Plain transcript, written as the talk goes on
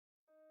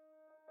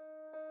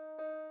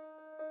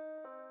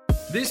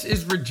This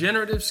is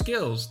Regenerative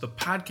Skills, the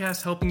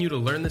podcast helping you to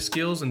learn the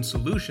skills and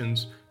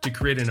solutions to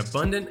create an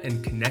abundant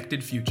and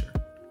connected future.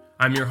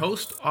 I'm your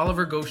host,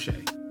 Oliver Gaucher.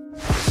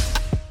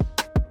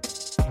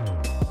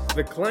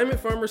 The Climate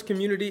Farmers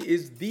community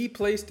is the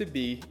place to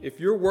be if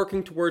you're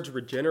working towards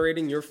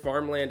regenerating your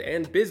farmland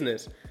and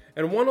business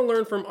and want to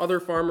learn from other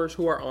farmers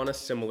who are on a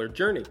similar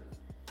journey.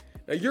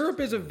 Now, Europe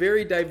is a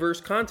very diverse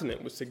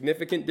continent with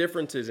significant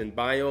differences in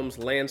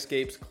biomes,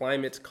 landscapes,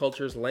 climates,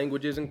 cultures,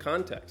 languages, and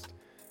context.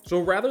 So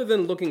rather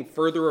than looking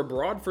further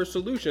abroad for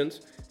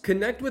solutions,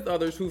 connect with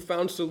others who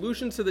found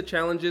solutions to the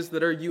challenges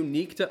that are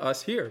unique to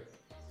us here.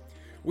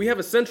 We have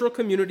a central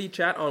community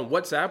chat on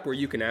WhatsApp where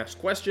you can ask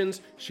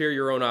questions, share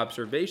your own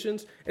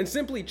observations, and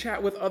simply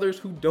chat with others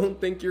who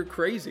don't think you're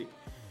crazy.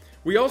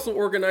 We also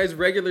organize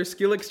regular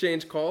skill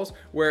exchange calls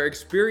where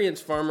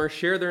experienced farmers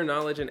share their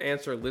knowledge and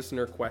answer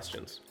listener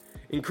questions.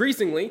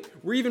 Increasingly,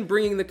 we're even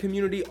bringing the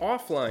community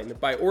offline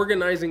by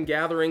organizing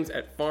gatherings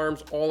at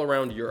farms all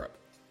around Europe.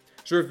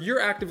 So if you're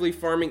actively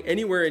farming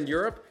anywhere in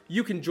Europe,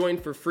 you can join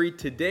for free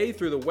today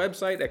through the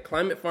website at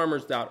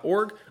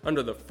climatefarmers.org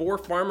under the For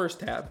Farmers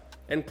tab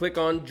and click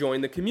on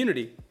Join the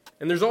Community.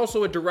 And there's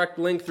also a direct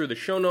link through the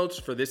show notes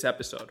for this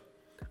episode.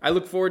 I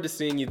look forward to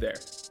seeing you there.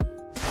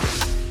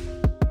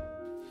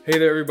 Hey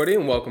there everybody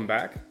and welcome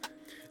back.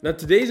 Now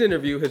today's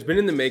interview has been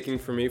in the making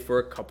for me for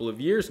a couple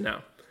of years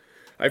now.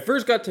 I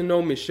first got to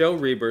know Michael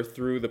Reber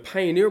through the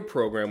Pioneer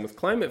program with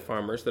Climate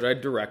Farmers that I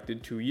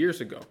directed 2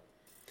 years ago.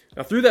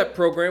 Now through that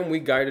program, we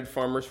guided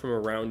farmers from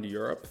around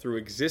Europe through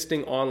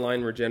existing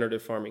online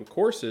regenerative farming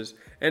courses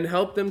and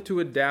helped them to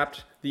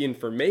adapt the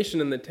information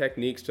and the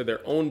techniques to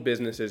their own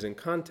businesses and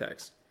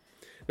context.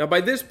 Now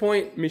by this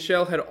point,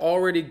 Michael had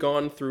already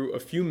gone through a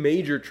few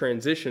major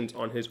transitions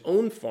on his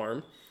own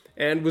farm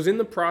and was in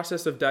the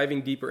process of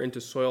diving deeper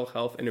into soil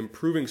health and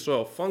improving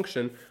soil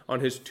function on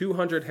his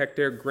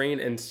 200-hectare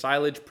grain and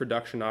silage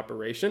production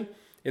operation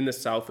in the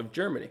south of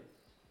Germany.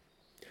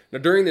 Now,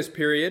 during this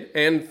period,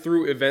 and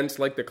through events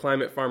like the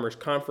Climate Farmers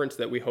Conference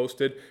that we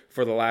hosted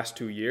for the last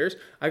 2 years,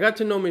 I got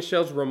to know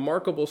Michael's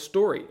remarkable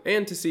story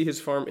and to see his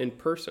farm in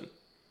person.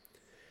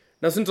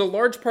 Now, since a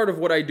large part of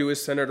what I do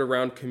is centered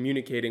around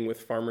communicating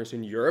with farmers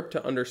in Europe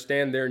to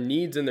understand their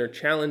needs and their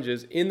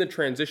challenges in the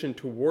transition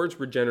towards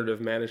regenerative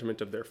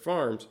management of their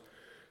farms,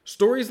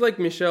 stories like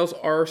Michael's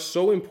are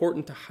so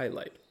important to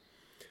highlight.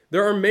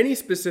 There are many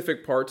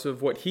specific parts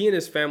of what he and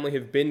his family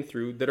have been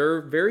through that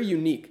are very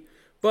unique.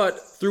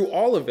 But through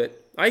all of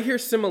it, I hear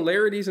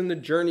similarities in the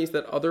journeys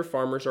that other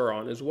farmers are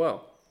on as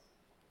well.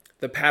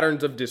 The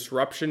patterns of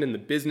disruption in the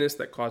business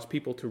that cause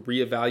people to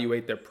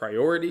reevaluate their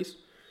priorities,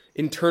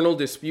 internal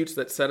disputes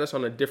that set us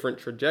on a different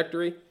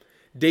trajectory,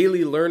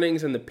 daily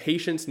learnings and the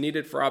patience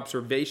needed for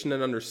observation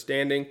and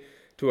understanding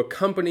to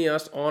accompany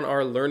us on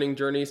our learning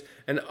journeys,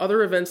 and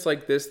other events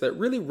like this that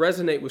really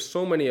resonate with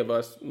so many of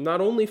us, not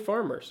only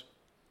farmers.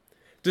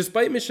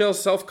 Despite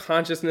Michael's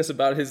self-consciousness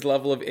about his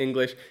level of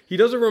English, he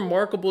does a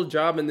remarkable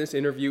job in this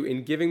interview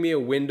in giving me a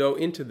window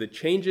into the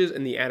changes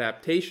and the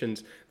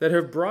adaptations that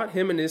have brought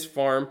him and his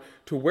farm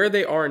to where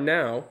they are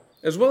now,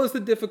 as well as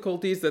the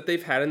difficulties that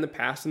they've had in the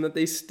past and that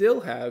they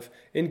still have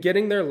in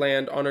getting their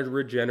land on a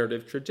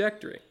regenerative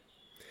trajectory.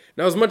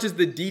 Now, as much as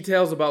the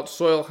details about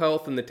soil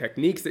health and the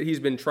techniques that he's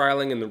been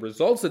trialing and the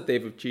results that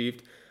they've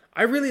achieved,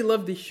 I really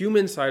love the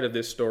human side of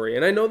this story,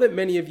 and I know that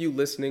many of you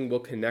listening will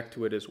connect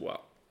to it as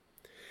well.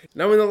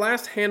 Now, in the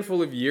last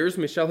handful of years,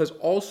 Michael has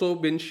also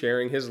been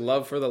sharing his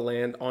love for the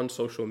land on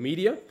social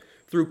media,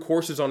 through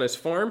courses on his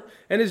farm,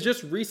 and has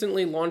just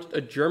recently launched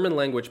a German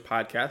language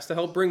podcast to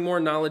help bring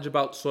more knowledge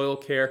about soil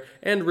care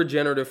and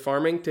regenerative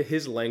farming to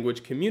his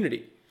language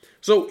community.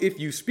 So if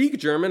you speak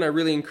German, I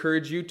really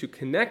encourage you to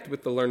connect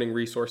with the learning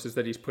resources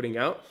that he's putting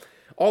out,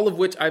 all of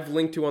which I've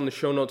linked to on the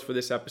show notes for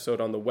this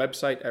episode on the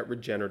website at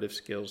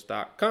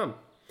regenerativeskills.com.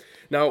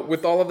 Now,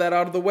 with all of that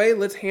out of the way,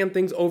 let's hand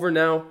things over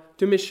now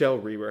to Michael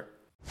Reber.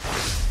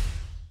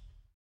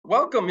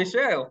 Welcome,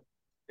 Michael.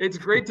 It's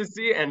great to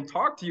see and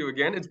talk to you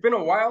again. It's been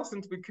a while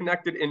since we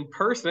connected in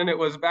person. It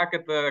was back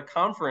at the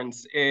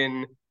conference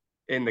in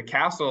the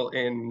castle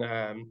in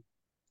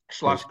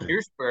Schloss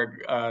Kirchberg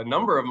a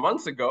number of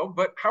months ago.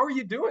 But how are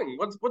you doing?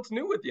 What's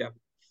new with you?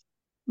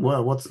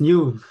 Well, what's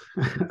new?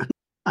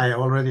 I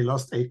already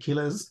lost 8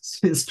 kilos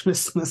since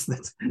Christmas.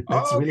 That's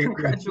really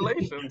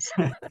congratulations.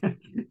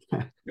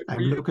 I'm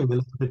looking a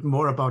little bit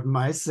more about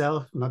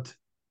myself, not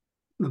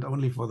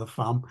only for the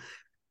farm.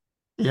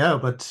 Yeah,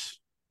 but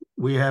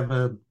we have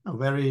a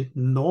very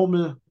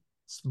normal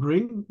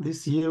spring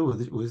this year,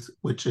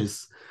 which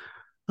is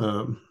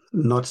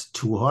not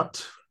too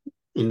hot,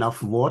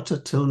 enough water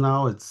till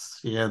now.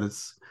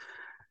 That's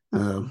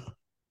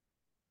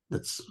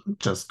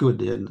just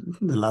good. In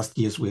the last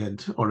years we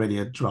had already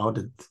a drought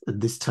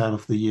at this time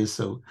of the year,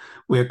 so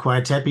we're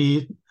quite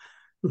happy.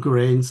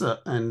 Grains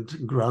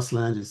and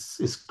grassland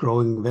is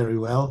growing very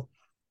well.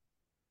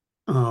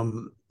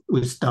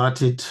 We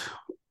started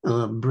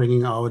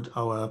bringing out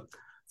our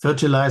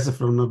fertilizer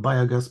from the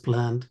biogas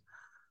plant.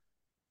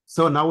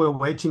 So now we're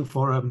waiting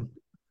for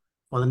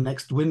the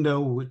next window,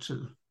 which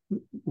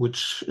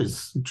which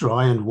is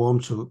dry and warm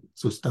to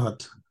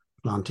start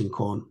planting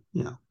corn.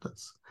 Yeah,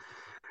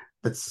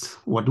 that's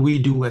what we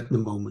do at the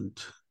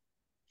moment.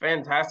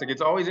 Fantastic.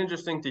 It's always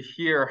interesting to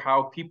hear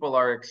how people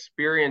are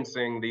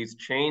experiencing these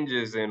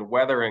changes in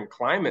weather and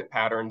climate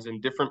patterns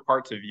in different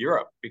parts of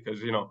Europe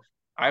because,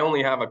 I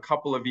only have a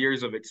couple of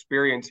years of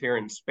experience here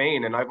in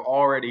Spain, and I've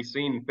already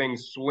seen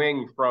things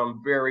swing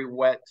from very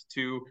wet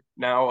to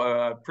now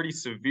a pretty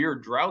severe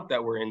drought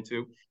that we're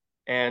into.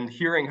 And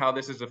hearing how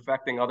this is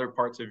affecting other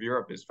parts of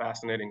Europe is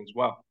fascinating as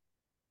well.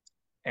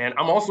 And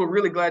I'm also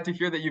really glad to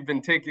hear that you've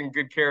been taking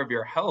good care of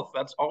your health.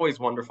 That's always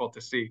wonderful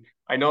to see.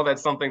 I know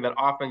that's something that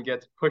often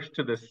gets pushed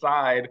to the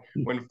side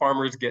when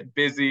farmers get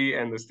busy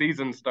and the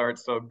season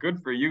starts. So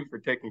good for you for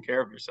taking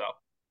care of yourself.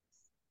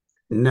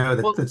 No,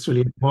 Well, that's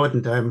really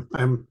important.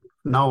 I'm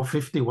now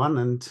 51,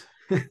 and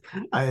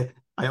I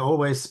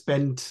always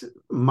spend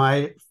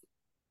my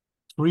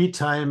free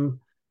time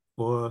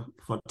for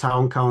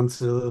town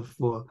council,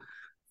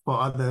 for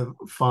other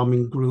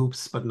farming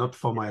groups, but not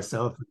for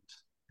myself.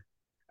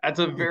 that's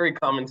a very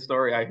common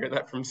story. I hear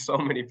that from so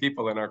many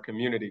people in our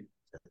community.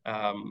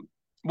 Um,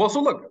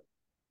 so look,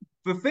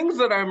 the things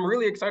that I'm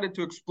really excited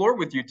to explore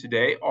with you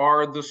today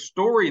are the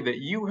story that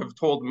you have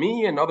told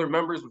me and other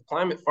members of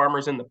Climate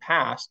Farmers in the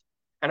past.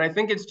 And I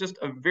think it's just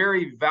a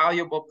very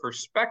valuable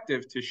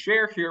perspective to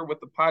share here with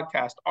the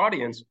podcast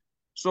audience.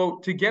 So,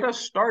 to get us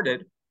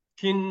started,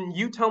 can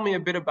you tell me a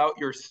bit about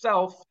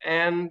yourself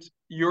and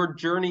your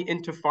journey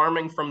into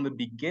farming from the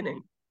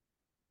beginning?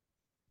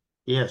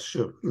 Yeah,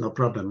 sure, no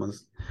problem.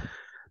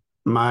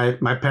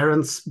 My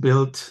parents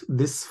built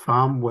this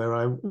farm where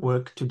I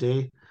work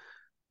today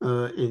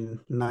in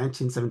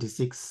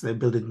 1976. They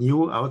built it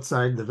new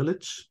outside the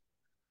village,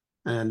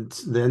 and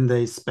then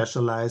they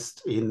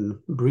specialized in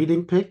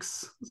breeding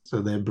pigs.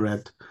 So they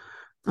bred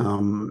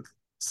um,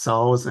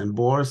 sows and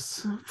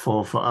boars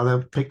for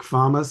other pig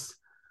farmers,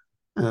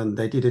 and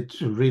they did it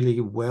really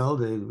well.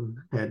 They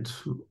had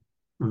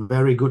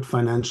very good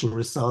financial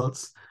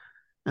results,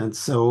 and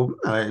so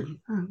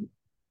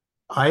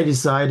I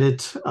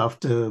decided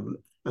uh,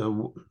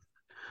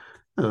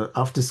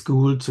 after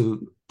school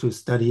to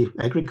study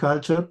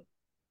agriculture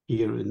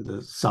here in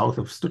the south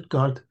of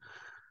Stuttgart,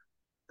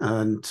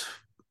 and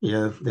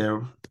yeah,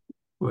 there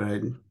where I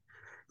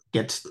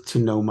get to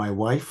know my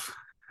wife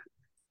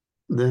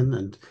then,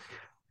 and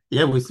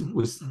yeah, we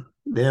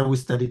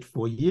studied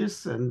 4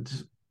 years, and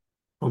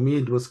for me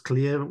it was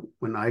clear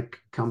when I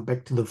come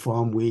back to the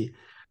farm, we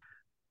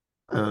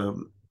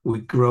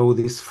grow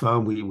this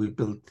farm, we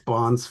build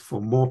barns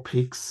for more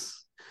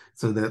pigs,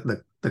 so that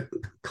the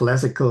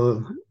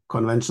classical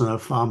conventional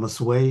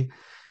farmer's way,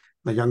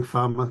 the young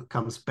farmer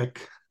comes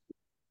back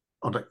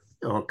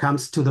or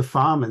comes to the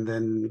farm, and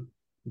then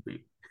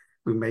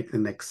we make the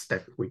next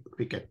step.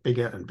 We get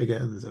bigger and bigger.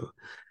 And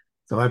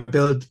so I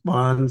built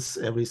barns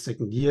every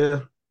second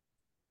year.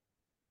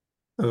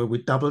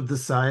 We doubled the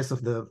size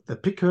of the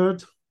pig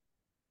herd.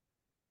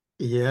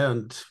 Yeah,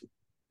 and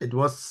it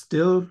was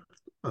still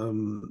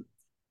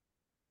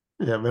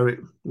yeah,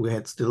 we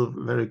had still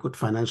very good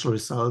financial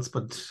results,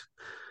 but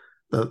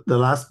the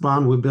last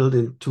barn we built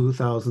in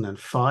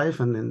 2005,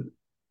 and in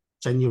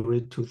January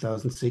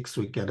 2006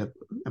 we got a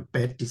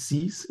bad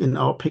disease in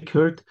our pig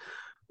herd,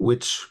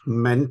 which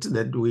meant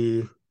that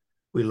we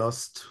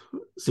lost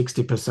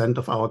 60%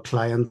 of our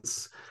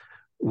clients,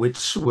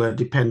 which were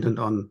dependent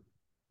on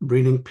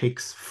breeding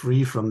pigs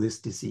free from this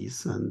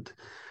disease. And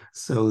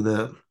so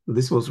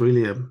this was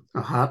really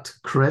a hard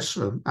crash,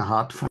 a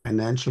hard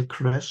financial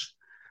crash,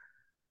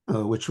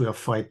 which we are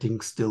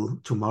fighting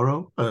still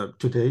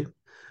today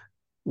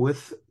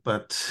with.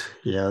 But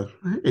yeah,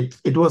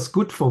 it was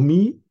good for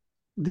me,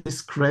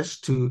 this crash,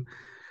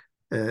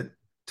 uh,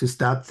 to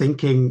start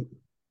thinking,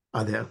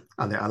 are there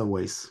other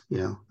ways?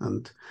 Yeah,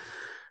 and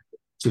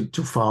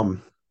to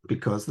farm,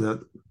 because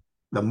the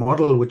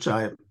model which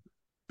I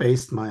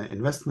based my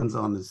investments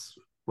on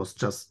was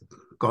just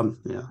gone.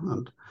 Yeah,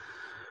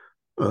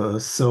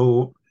 and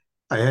so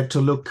I had to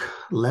look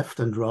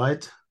left and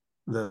right,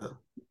 the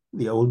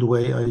the old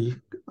way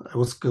I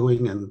was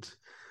going, and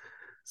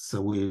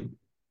so we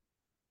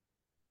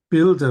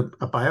built a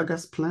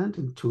biogas plant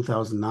in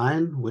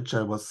 2009, which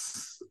I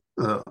was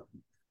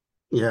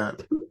yeah,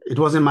 it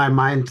was in my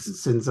mind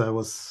since I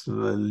was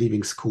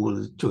leaving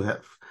school to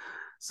have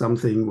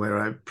something where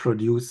I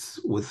produce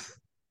with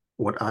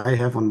what I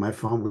have on my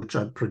farm, which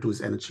I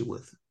produce energy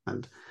with.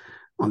 And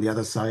on the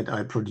other side,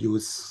 I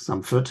produce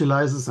some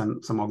fertilizers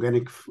and some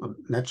organic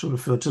natural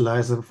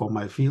fertilizer for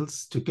my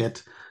fields to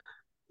get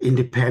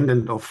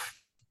independent of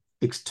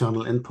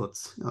external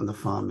inputs on the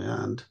farm.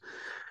 Yeah. And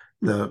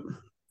the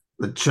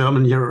the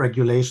German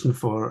regulation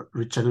for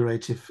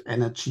regenerative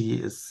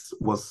energy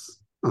was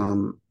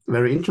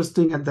very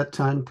interesting at that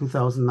time,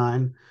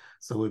 2009.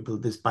 So we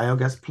built this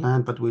biogas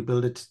plant, but we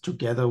built it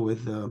together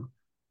with a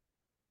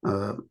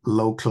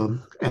local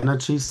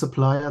energy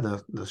supplier,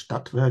 the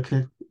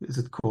Stadtwerke is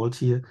it called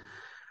here.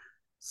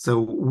 So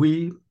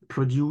we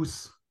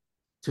produce,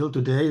 till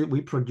today,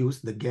 we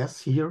produce the gas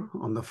here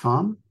on the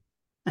farm,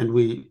 and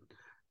we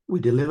we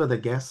deliver the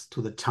gas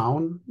to the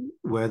town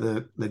where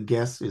the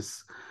gas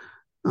is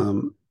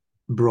um,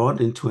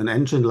 brought into an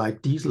engine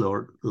like diesel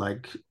or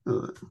like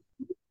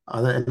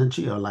other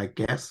energy or like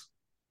gas.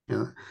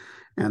 Yeah.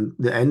 And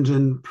the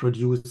engine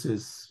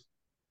produces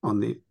on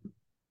the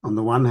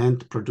one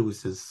hand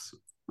produces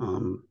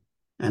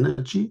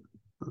energy,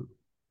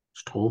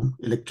 Strom,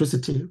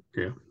 electricity.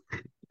 Yeah.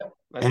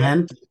 That's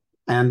right.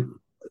 And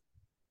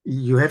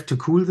you have to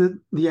cool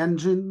the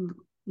engine,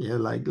 yeah,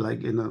 like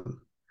in a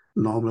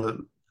normal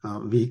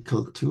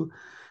vehicle too.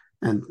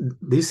 And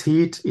this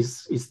heat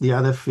is the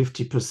other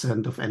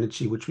 50% of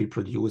energy which we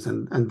produce.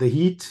 And the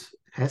heat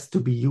has to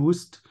be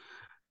used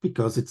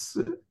because it's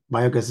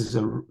biogas is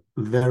a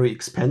very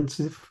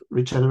expensive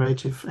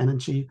regenerative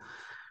energy.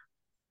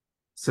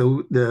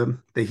 So the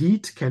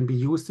heat can be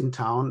used in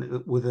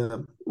town with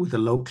a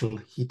local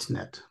heat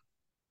net.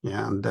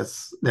 Yeah, and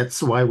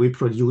that's why we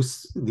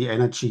produce the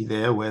energy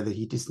there where the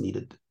heat is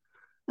needed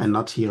and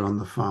not here on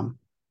the farm.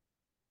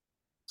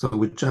 So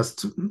we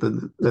just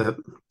the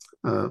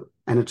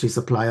energy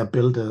supplier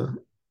built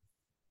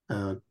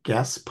a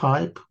gas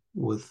pipe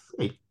with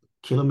 8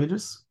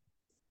 kilometers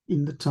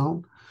in the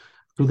town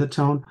to the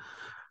town.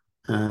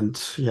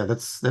 And yeah,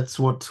 that's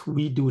what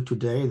we do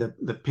today.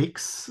 The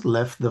pigs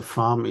left the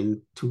farm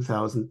in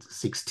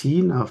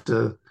 2016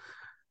 after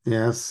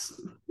yes,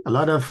 a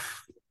lot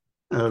of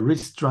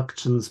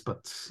restrictions,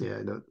 but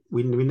yeah,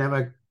 we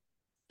never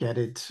get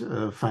it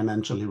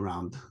financially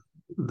around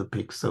the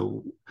pig.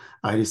 So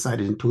I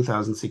decided in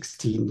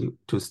 2016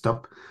 to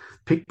stop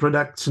pig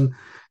production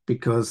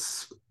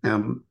because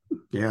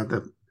yeah,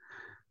 the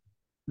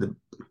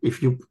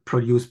if you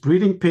produce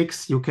breeding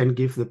pigs, you can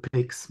give the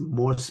pigs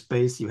more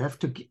space. You have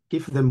to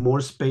give them more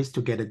space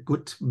to get a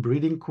good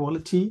breeding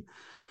quality.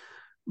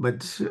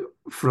 But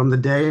from the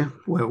day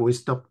where we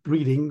stopped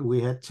breeding, we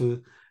had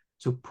to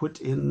put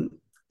in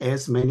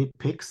as many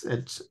pigs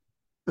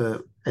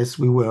as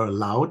we were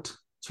allowed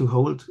to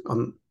hold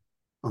on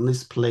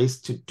this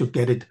place to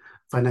get it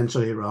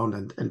financially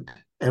around. And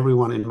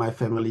everyone in my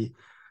family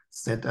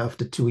said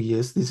after 2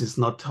 years, this is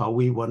not how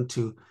we want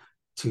to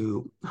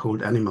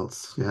hold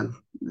animals. Yeah,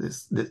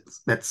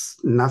 that's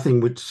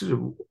nothing which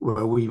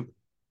where we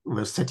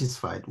were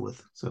satisfied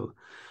with. So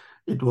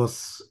it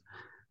was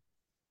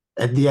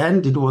at the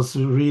end it was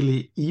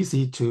really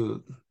easy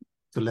to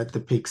let the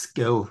pigs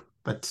go,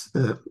 but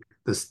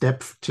the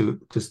step to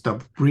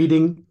stop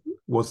breeding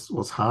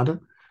was harder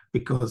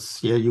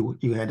because yeah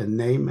you had a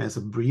name as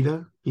a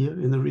breeder here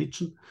in the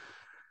region.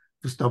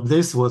 To stop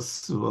this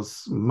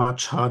was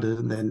much harder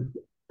than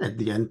at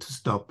the end to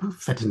stop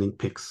fattening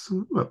pigs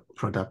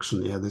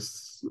production. Yeah,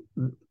 this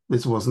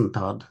wasn't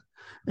hard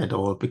at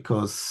all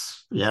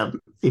because yeah,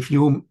 if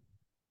you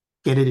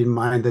get it in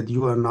mind that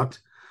you are not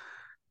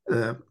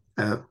a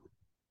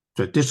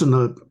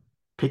traditional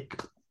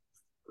pig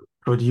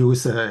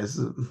producer, as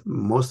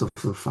most of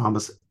the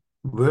farmers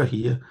were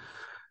here,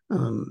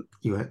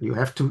 you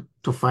have to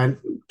find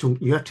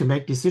you have to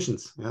make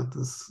decisions. Yeah,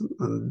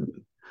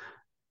 and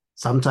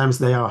sometimes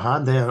they are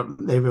hard.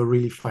 They were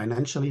really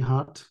financially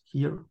hard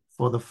here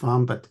for the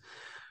farm, but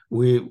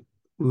we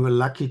we were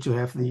lucky to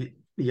have the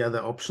other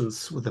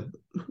options with a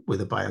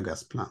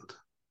biogas plant.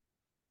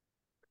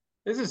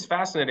 This is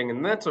fascinating,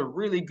 and that's a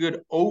really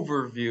good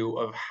overview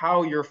of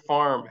how your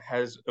farm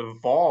has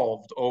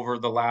evolved over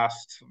the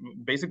last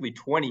basically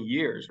 20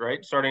 years,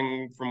 right?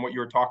 Starting from what you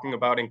were talking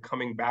about and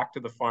coming back to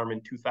the farm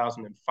in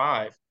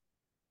 2005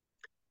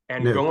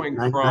 and No, going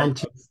from,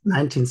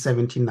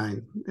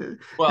 1979.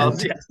 well,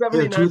 And yeah, till 79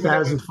 when it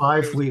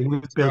 2005, was we getting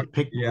built started.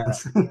 pig Yeah.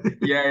 pens.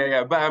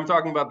 Yeah. But I'm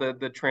talking about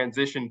the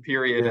transition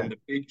period Yeah. and the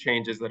big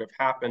changes that have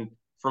happened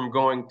from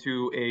going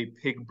to a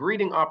pig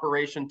breeding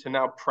operation to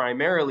now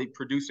primarily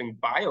producing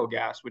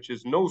biogas, which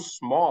is no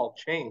small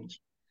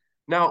change.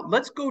 Now,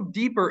 let's go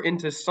deeper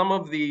into some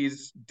of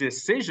these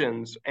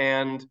decisions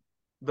and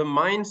the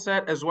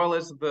mindset as well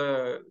as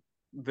the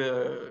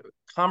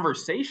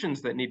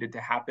conversations that needed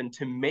to happen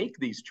to make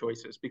these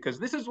choices, because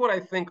this is what I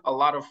think a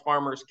lot of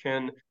farmers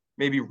can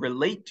maybe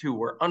relate to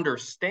or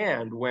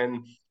understand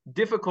when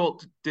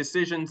difficult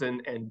decisions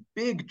and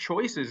big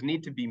choices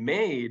need to be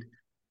made.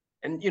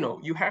 And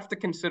you have to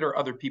consider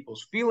other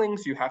people's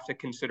feelings, you have to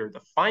consider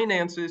the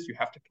finances, you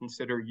have to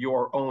consider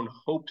your own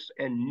hopes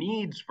and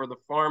needs for the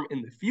farm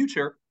in the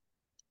future.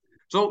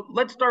 So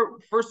let's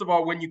start first of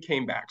all when you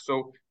came back.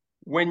 So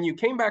when you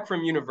came back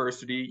from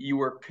university, you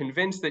were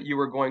convinced that you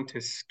were going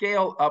to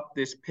scale up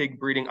this pig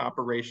breeding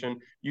operation.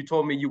 You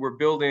told me you were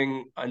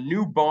building a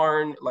new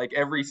barn like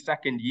every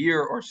second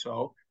year or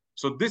so.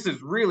 So this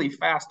is really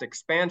fast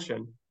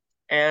expansion,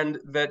 and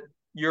that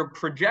your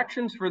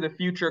projections for the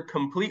future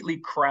completely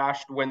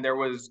crashed when there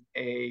was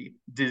a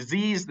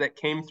disease that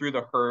came through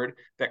the herd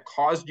that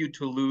caused you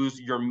to lose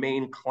your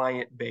main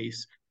client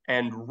base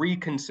and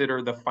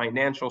reconsider the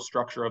financial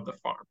structure of the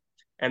farm.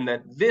 And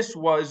that this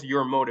was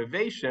your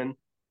motivation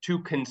to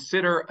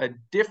consider a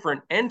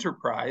different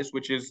enterprise,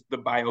 which is the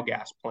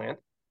biogas plant.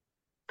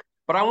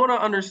 But I want to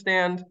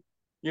understand,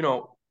 you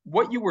know,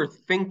 what you were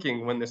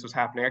thinking when this was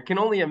happening. I can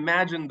only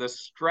imagine the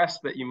stress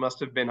that you must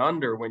have been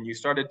under when you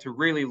started to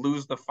really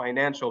lose the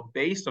financial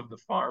base of the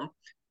farm.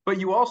 But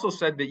you also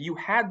said that you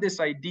had this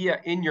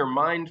idea in your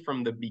mind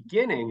from the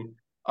beginning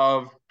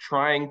of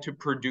trying to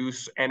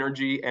produce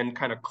energy and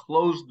kind of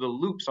close the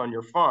loops on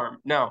your farm.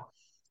 Now,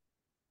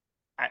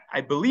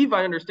 I believe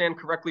I understand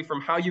correctly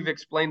from how you've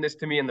explained this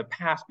to me in the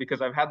past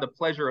because I've had the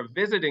pleasure of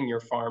visiting your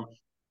farm,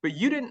 but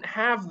you didn't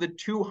have the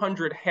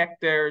 200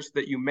 hectares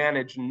that you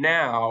manage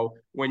now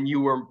when you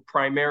were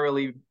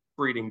primarily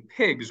breeding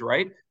pigs,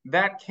 right?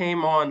 That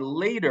came on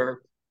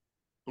later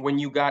when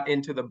you got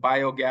into the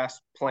biogas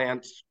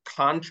plant's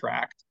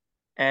contract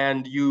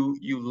and you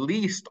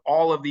leased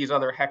all of these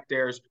other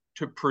hectares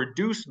to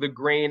produce the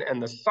grain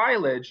and the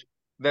silage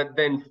that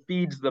then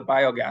feeds the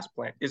biogas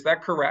plant. Is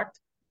that correct?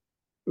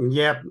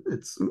 Yeah,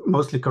 it's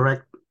mostly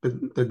correct.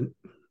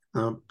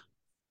 Uh,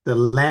 the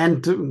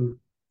land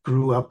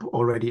grew up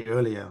already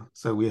earlier.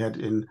 So we had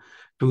in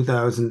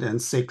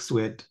 2006,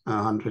 we had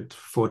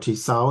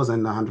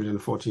 140,000,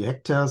 140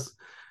 hectares.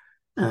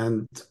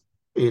 And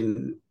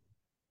in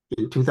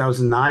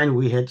 2009,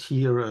 we had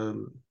here,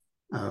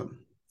 uh,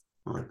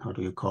 how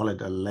do you call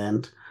it, a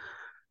land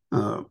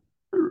uh,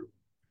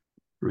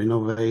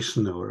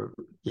 renovation, or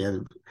yeah,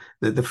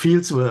 the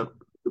fields were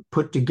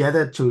put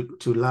together to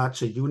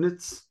larger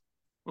units.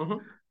 Mm-hmm.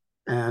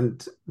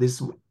 And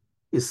this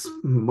is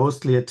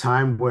mostly a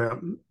time where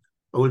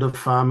older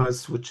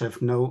farmers, which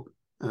have no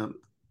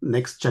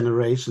next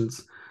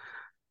generations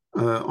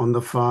on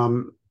the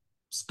farm,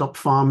 stop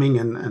farming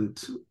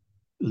and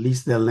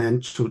lease their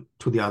land to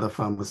the other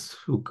farmers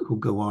who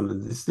go on.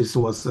 And this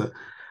was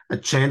a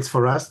chance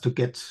for us to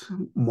get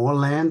more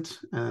land.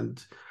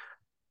 And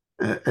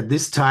at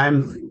this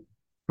time,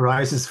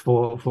 prices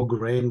for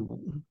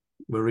grain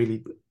were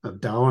really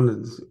down,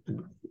 and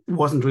it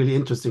wasn't really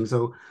interesting.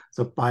 So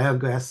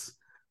biogas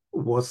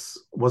was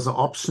an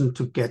option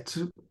to get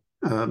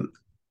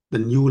the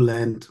new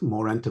land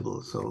more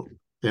rentable. So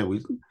yeah,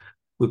 we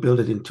built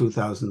it in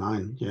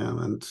 2009.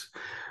 Yeah, and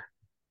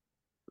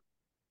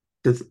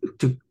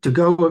to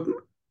go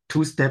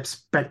two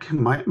steps back,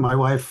 my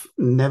wife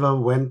never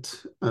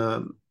went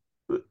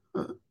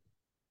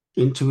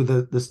into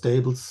the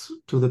stables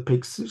to the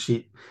pigs.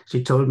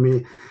 She told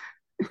me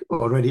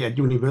already at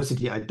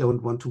university, I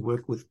don't want to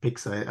work with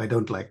pigs. I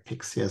don't like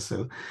pigs. Yeah,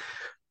 so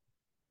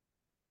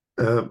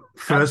That's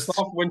first,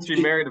 tough when she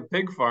married a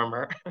pig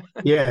farmer.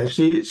 yeah,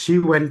 she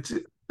went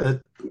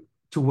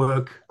to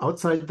work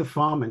outside the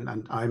farm,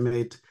 and I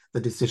made the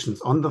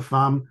decisions on the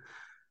farm.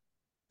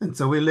 And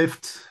so we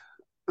lived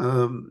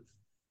um,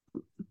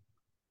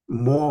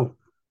 more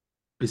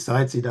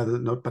besides each other,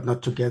 but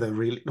not together,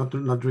 really, not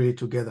really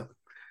together.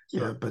 Yeah,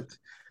 Sure. but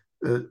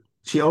uh,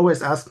 she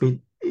always asked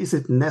me, is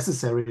it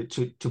necessary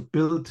to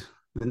build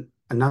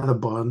another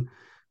barn?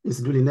 Is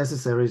it really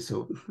necessary?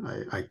 So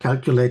I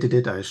calculated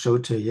it. I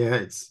showed her, yeah,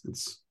 it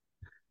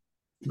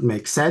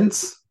makes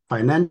sense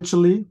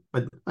financially,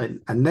 but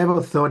I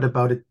never thought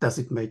about it. Does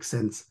it make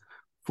sense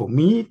for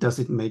me? Does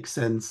it make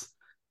sense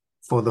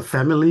for the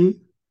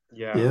family?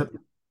 Yeah. Yeah. Yeah.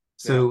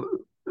 So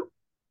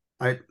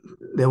I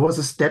there was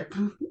a step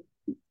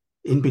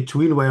in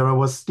between where I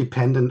was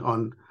dependent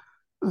on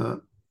uh,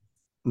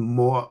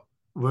 more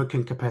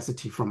working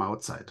capacity from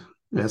outside.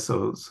 Yeah,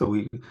 so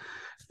we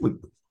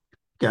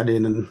got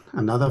in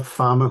another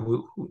farmer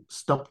who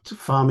stopped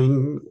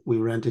farming. We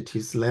rented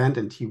his land,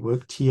 and he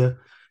worked here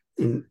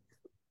in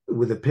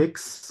with the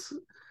pigs.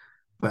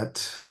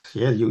 But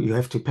yeah, you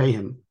have to pay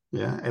him,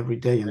 yeah, every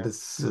day. And Yeah.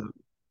 this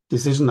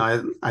decision,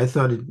 I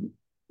thought it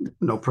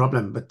no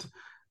problem, but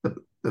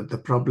the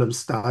problem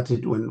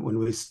started when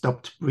we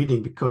stopped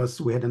breeding, because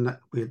we had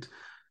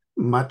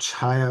much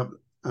higher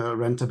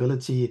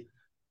rentability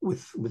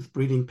with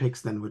breeding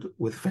pigs than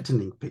with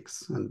fattening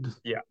pigs. And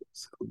Yeah.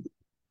 so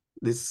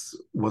this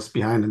was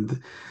behind.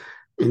 And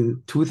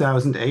in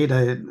 2008,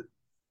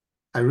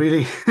 I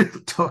really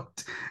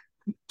talked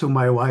to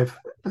my wife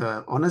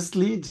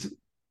honestly.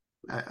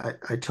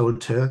 I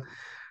told her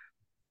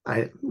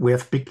we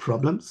have big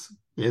problems.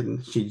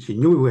 And she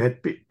knew we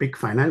had big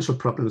financial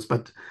problems,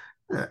 but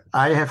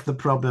I have the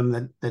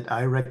problem that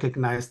I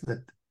recognize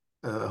that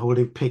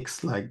holding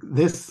pigs like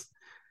this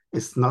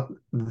is not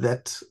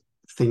that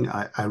thing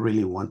I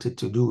really wanted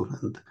to do.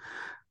 And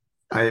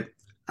I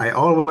I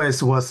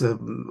always was how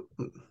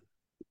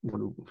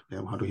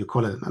do you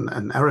call it,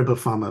 an arable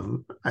farmer.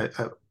 I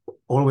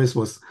always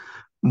was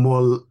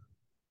more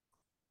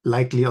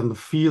likely on the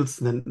fields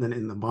than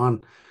in the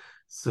barn.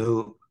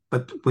 So,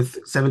 but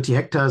with 70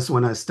 hectares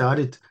when I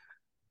started,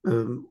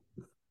 um,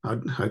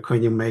 how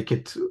can you make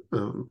it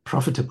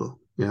profitable?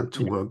 Yeah,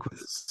 to Yeah. work with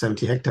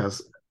 70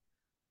 hectares.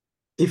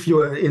 If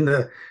you are in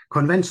the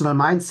conventional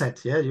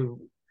mindset, yeah,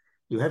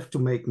 you have to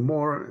make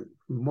more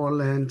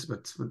land.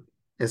 But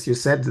as you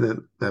said,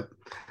 the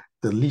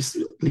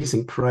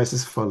leasing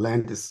prices for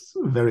land is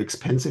very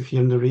expensive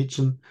here in the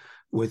region,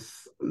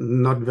 with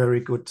not very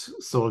good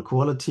soil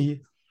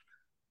quality.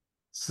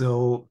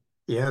 So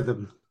yeah,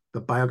 the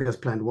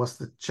biogas plant was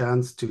the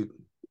chance to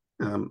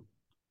um,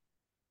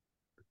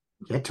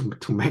 yeah,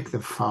 to make the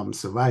farm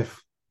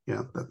survive.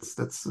 Yeah,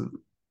 that's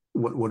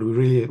what we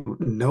really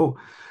know,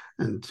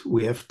 and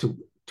we have to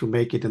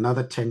make it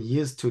another 10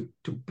 years to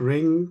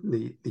bring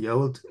the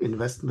old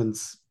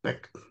investments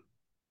back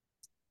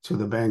to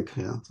the bank.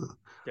 Yeah. So,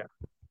 Yeah.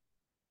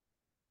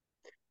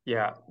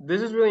 Yeah.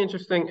 This is really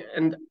interesting.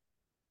 And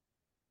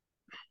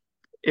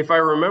if I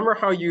remember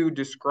how you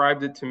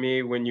described it to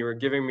me when you were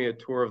giving me a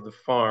tour of the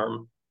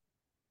farm,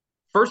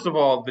 first of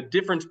all, the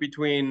difference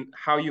between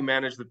how you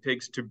manage the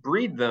pigs to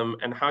breed them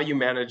and how you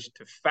manage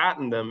to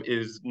fatten them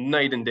is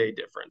night and day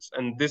difference.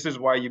 And this is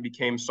why you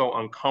became so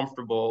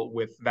uncomfortable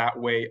with that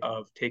way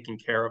of taking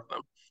care of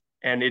them.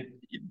 And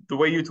the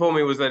way you told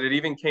me was that it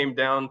even came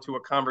down to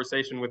a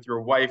conversation with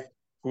your wife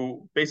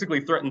who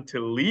basically threatened to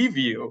leave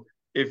you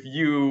if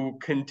you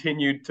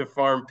continued to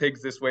farm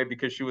pigs this way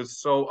because she was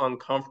so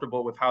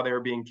uncomfortable with how they were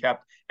being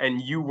kept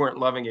and you weren't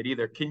loving it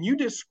either. Can you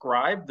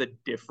describe the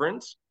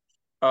difference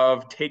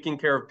of taking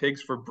care of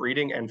pigs for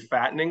breeding and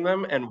fattening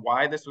them and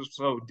why this was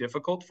so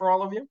difficult for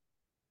all of you?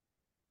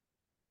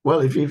 well,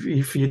 if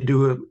you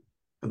do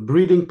a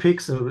breeding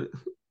pig, so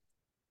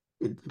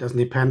it doesn't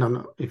depend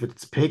on if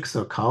it's pigs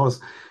or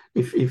cows.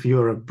 If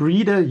you're a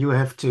breeder, you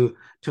have to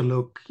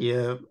look,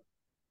 yeah,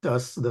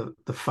 does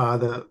the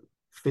father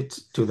fit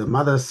to the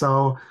mother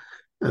sow?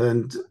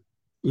 And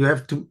you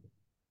have to,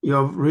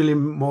 you're really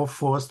more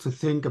forced to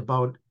think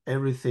about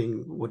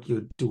everything what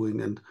you're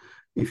doing. And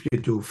if you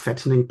do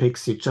fattening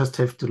pigs, you just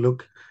have to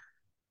look,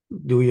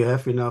 do you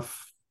have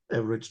enough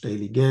average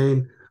daily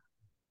gain?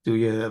 Do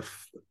you have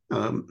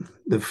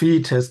the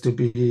feed has to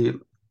be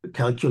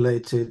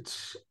calculated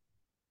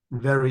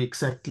very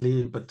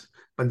exactly, but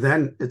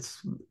then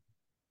it's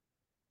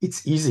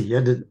easy.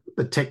 Yeah,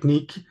 the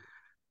technique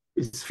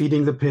is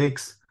feeding the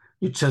pigs.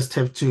 You just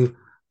have to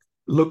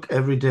look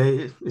every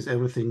day, is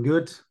everything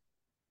good?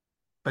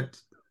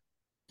 But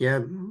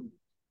yeah,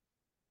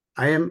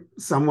 I am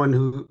someone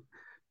who,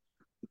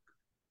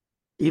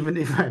 even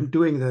if I'm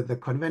doing the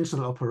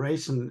conventional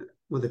operation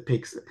with the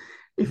pigs,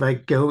 if I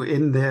go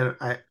in there,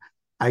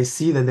 I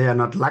see that they are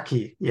not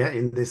lucky, yeah,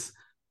 in this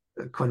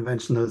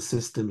conventional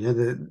system.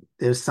 Yeah,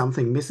 there's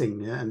something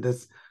missing. Yeah, and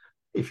that's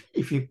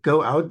if you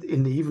go out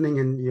in the evening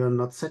and you're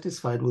not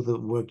satisfied with the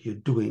work you're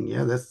doing,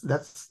 yeah,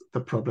 that's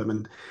the problem.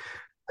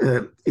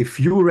 And if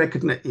you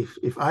recognize,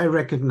 if I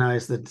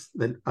recognize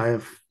that I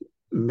have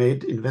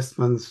made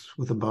investments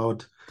with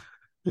about,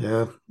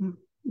 yeah,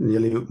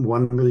 nearly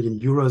 1 million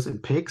euros in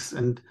pigs,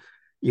 and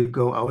you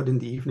go out in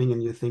the evening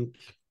and you think,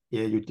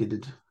 yeah, you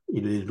did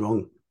it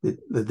wrong.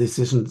 The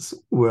decisions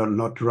were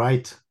not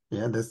right.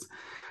 Yeah,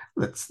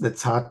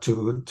 that's hard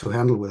to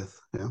handle with.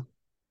 Yeah.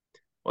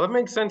 Well, that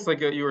makes sense. Like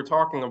you were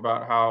talking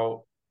about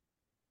how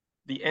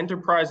the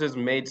enterprises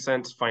made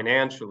sense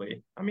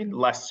financially. I mean,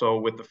 less so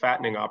with the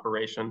fattening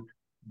operation,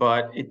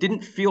 but it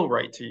didn't feel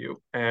right to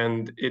you.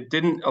 And it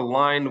didn't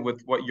align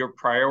with what your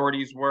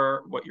priorities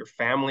were, what your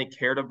family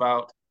cared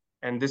about.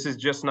 And this is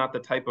just not the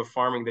type of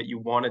farming that you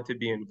wanted to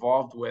be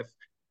involved with.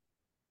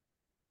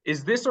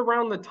 Is this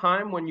around the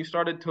time when you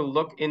started to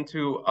look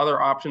into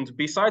other options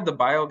beside the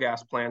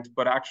biogas plant,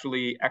 but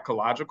actually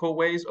ecological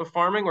ways of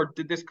farming, or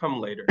did this come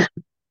later?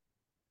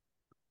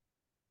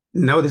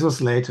 No, this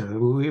was later.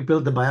 We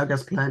built the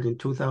biogas plant in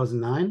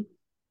 2009,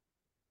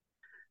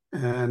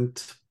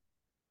 and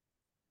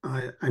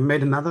I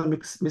made another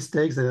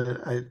mistake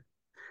that I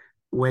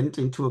went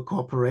into a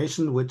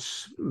corporation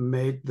which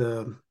made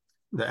the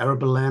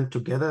arable land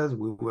together.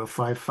 We were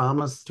 5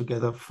 farmers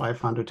together,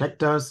 500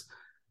 hectares.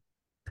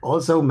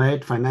 Also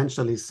made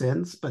financially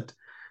sense, but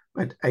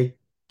I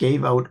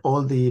gave out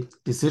all the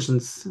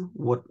decisions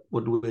what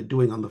we were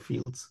doing on the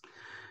fields.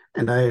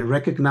 And I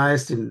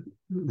recognized in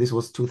this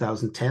was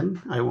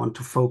 2010, I want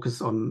to focus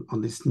on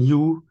this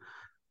new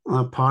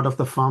part of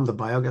the farm, the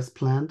biogas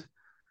plant.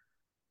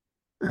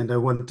 And I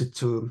wanted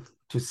to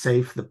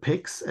save the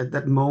pigs at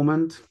that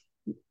moment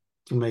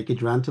to make it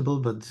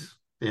rentable, but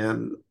yeah,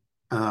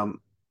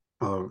 um,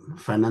 or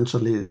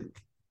financially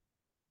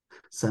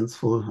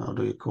sensible. How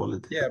do you call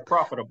it? Yeah,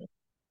 profitable.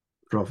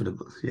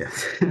 Profitable.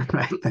 Yes,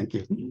 right. Thank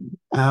you.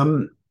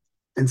 Um,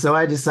 and so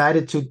I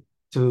decided to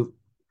to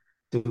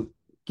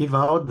give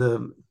out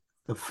the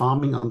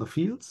farming on the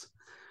fields,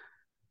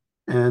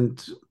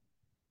 and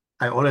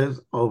I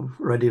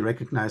already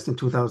recognized in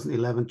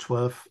 2011,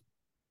 12,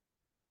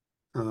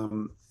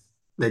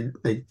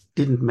 they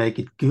didn't make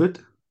it good.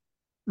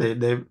 They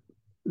they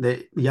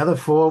the other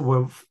four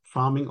were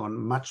farming on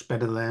much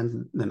better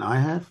land than I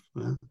have,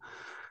 yeah.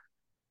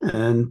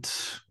 And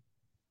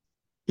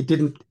it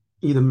didn't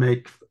either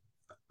make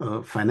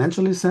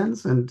financially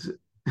sense, and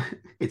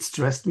it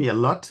stressed me a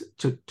lot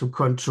to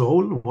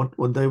control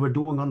what they were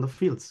doing on the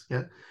fields.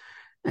 Yeah,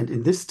 and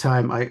in this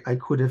time I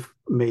could have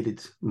made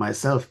it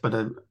myself, but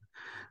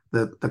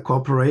the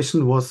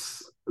corporation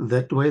was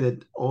that way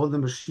that all the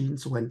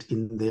machines went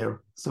in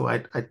there, so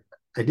I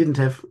didn't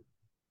have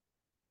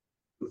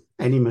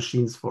any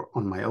machines for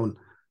on my own,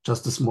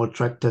 just a small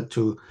tractor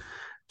to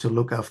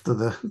look after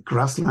the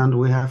grassland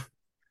we have,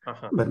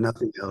 Uh-huh. but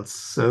nothing else.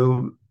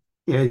 So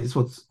yeah, it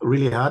was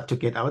really hard to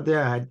get out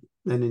there.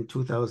 then in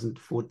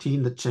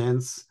 2014 the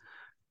chance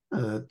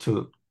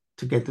to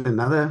get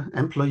another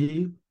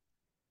employee.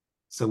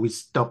 So we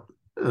stopped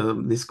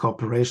this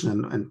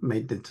cooperation and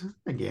made it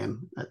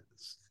again,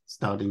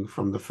 starting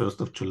from the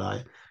 1st of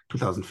July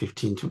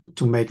 2015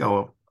 to make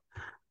our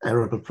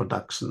arable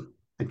production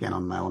again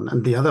on my own.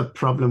 And the other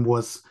problem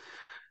was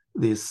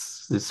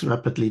this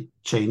rapidly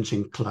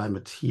changing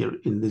climate here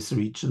in this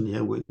region.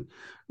 Here,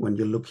 when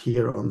you look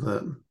here on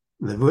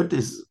the wood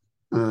is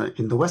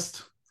in the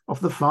west of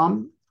the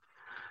farm,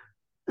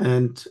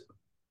 and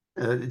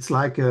it's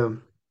like a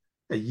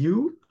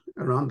U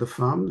around the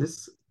farm.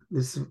 This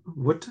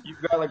wood.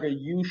 You've got like a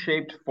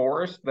U-shaped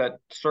forest that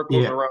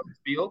circles Yeah. around the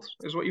fields,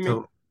 is what you mean?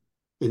 So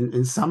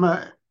in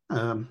summer,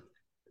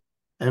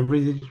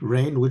 every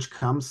rain which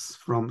comes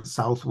from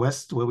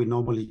southwest, where we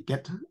normally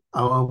get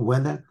our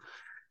weather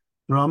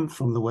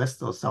from the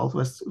west or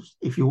southwest,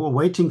 if you were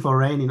waiting for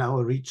rain in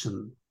our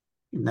region,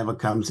 it never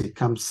comes. It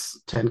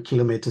comes 10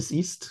 kilometers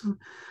east.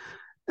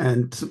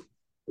 And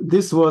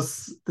this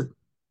was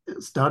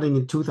starting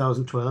in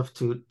 2012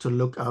 to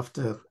look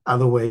after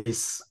other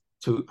ways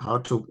to how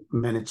to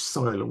manage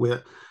soil.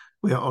 We're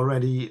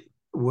already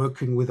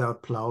working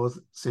without plows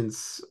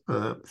since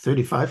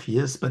 35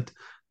 years, but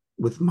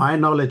with my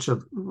knowledge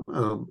of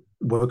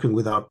working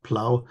without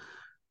plow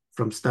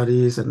from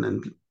studies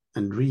and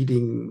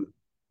reading,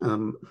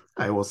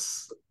 I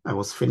was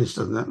finished,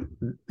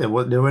 and there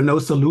were no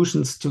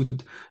solutions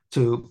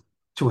to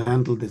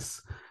handle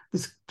this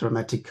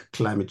dramatic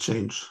climate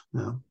change.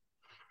 Yeah.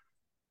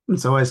 And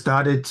so I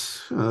started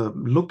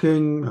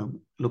looking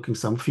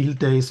some field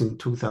days in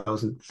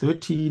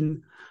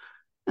 2013,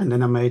 and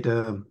then I made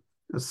a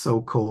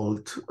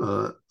so-called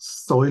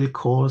soil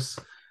course,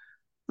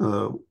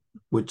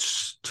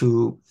 which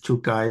two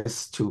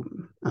guys,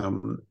 two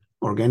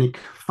organic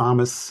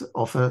farmers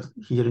offer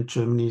here in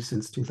Germany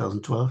since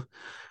 2012,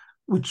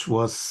 which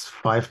was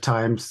 5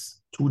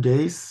 times 2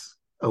 days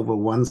over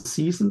one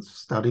season,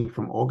 starting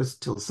from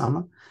August till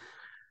summer.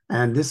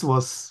 And this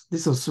was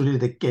really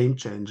the game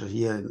changer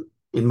here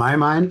in my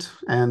mind,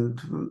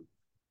 and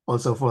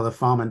also for the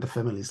farm and the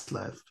family's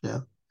life. Yeah,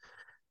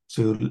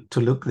 to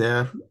look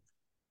there,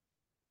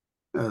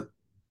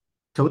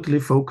 totally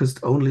focused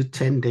only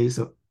 10 days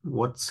of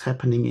what's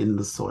happening in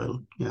the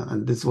soil. Yeah,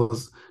 and this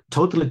was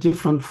totally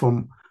different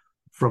from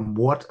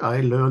what I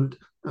learned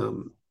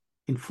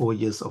in 4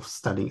 years of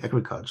studying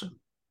agriculture.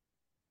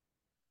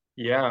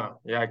 Yeah,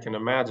 I can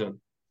imagine.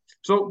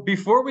 So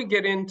before we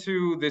get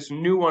into this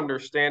new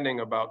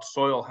understanding about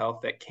soil health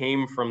that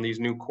came from these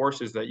new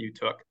courses that you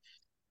took,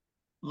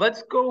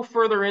 let's go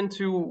further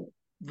into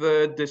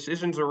the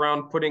decisions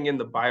around putting in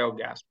the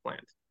biogas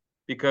plant.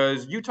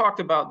 Because you talked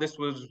about this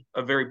was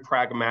a very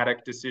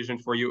pragmatic decision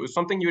for you. It was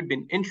something you had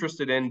been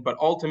interested in, but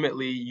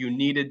ultimately you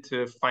needed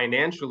to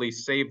financially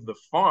save the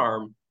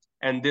farm.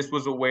 And this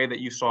was a way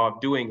that you saw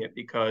of doing it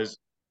because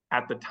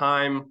at the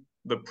time,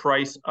 the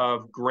price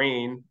of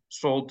grain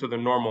sold to the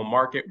normal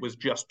market was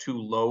just too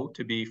low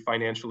to be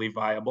financially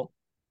viable.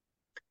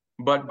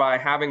 But by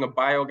having a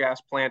biogas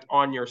plant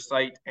on your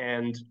site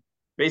and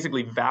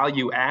basically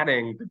value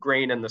adding the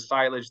grain and the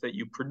silage that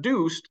you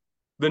produced,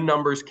 the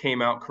numbers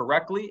came out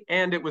correctly.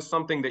 And it was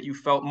something that you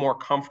felt more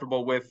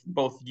comfortable with,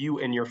 both you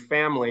and your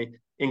family,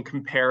 in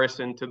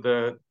comparison to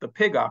the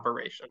pig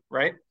operation,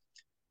 right?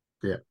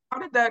 Yeah. How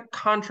did that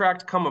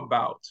contract come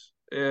about?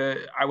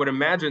 I would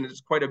imagine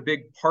it's quite a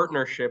big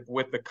partnership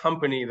with the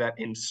company that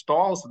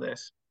installs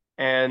this.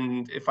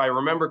 And if I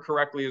remember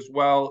correctly as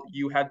well,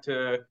 you had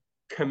to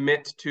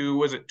commit to,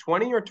 was it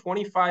 20 or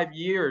 25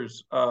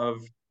 years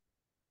of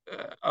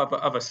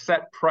a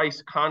set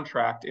price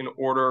contract in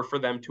order for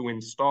them to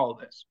install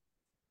this?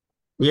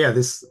 Yeah,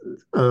 this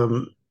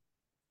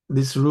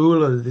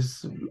rule or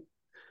this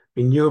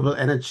renewable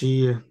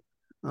energy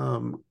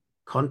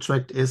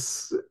contract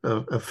is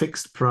a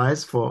fixed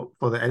price for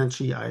the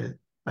energy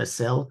I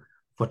sell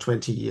for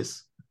 20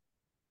 years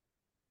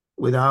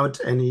without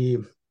any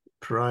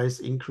price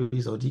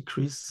increase or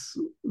decrease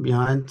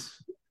behind,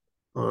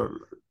 or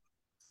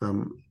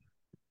do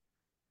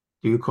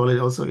you call it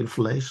also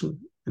inflation?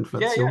 Yeah,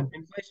 Inflation?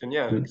 inflation.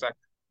 Yeah, Mm.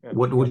 exactly. Yeah.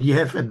 What would you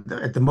have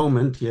at the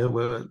moment here,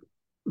 where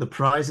the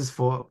prices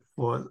for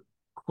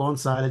corn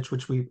silage,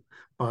 which we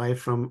buy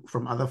from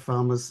other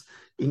farmers,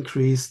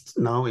 increased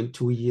now in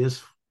 2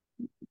 years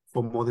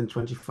for more than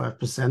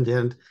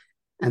 25%,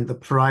 and the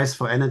price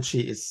for energy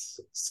is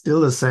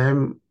still the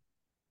same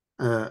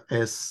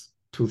as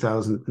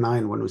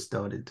 2009 when we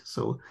started.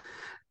 So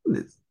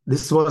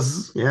this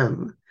was, yeah,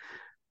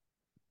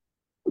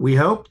 we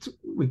hoped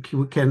we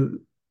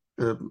can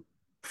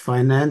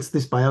finance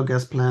this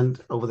biogas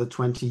plant over the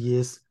 20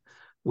 years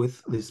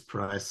with this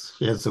price.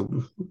 Yeah,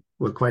 so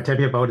we're quite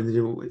happy about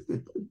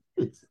it.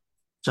 It's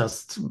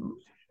just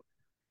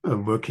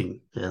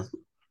working. Yeah,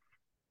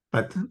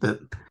 but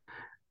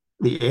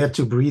the air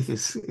to breathe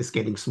is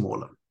getting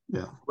smaller.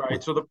 Yeah.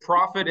 Right. So the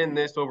profit in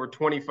this over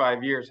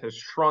 25 years has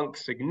shrunk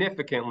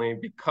significantly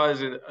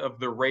because of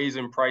the raise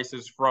in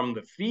prices from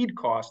the feed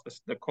cost,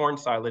 the corn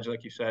silage,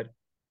 like you said,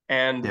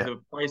 and Yeah.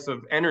 the price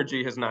of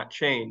energy has not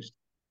changed.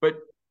 But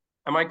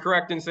am I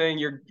correct in saying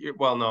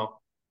well, no.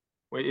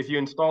 Wait, if you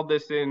installed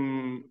this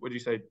in, what did you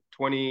say,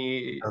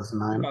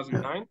 2009. Yeah.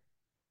 2009?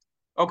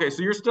 Okay,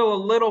 so you're still a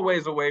little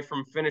ways away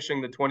from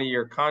finishing the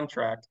 20-year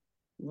contract.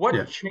 What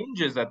Yeah.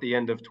 changes at the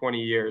end of 20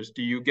 years?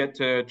 Do you get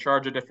to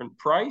charge a different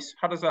price?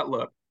 How does that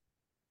look?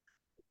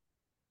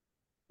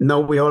 No,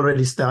 we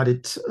already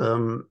started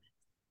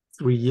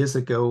 3 years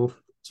ago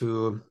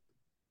to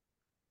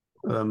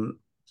um,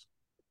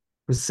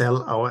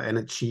 sell our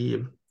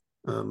energy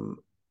um,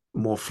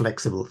 more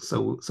flexible.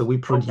 So we Okay,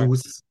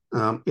 produce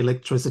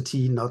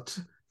electricity not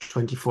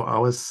 24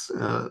 hours,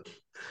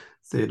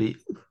 30,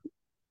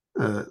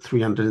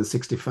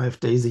 365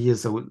 days a year.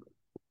 So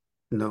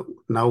no,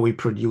 now we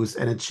produce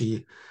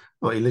energy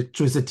or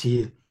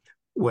electricity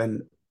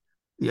when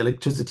the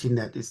electricity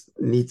net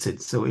needs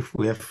it. So if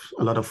we have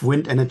a lot of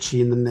wind energy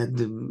in the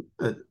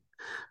net,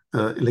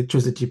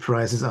 electricity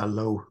prices are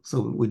low.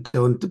 So we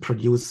don't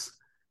produce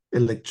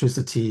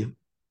electricity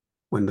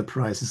when the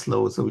price is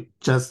low. So we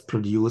just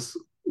produce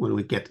when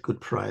we get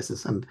good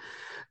prices. And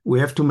we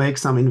have to make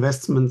some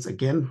investments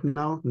again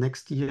now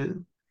next year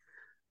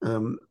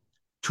um,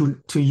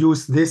 to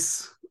use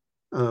this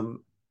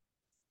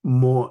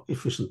more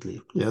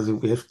efficiently. Yeah, so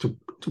we have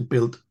to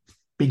build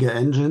bigger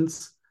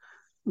engines,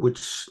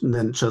 which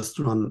then just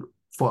run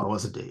 4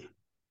 hours a day,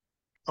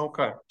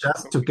 okay.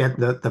 just to get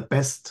the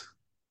best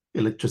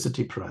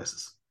electricity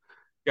prices.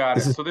 Got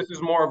This it. is So this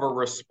is more of a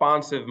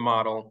responsive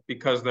model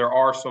because there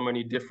are so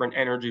many different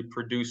energy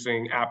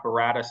producing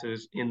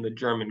apparatuses in the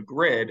German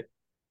grid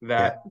yeah,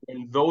 that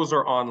when those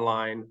are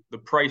online, the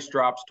price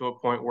drops to a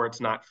point where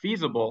it's not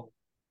feasible.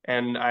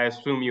 And I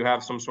assume you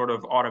have some sort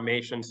of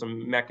automation,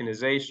 some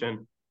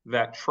mechanization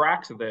that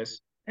tracks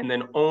this and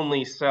then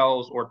only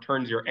sells or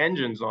turns your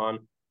engines on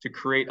to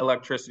create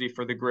electricity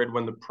for the grid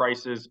when the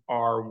prices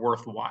are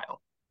worthwhile.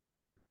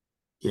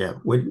 yeah.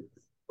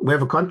 We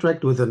have a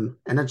contract with an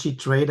energy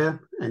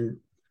trader, and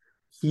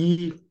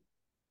he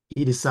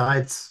he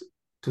decides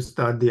to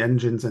start the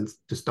engines and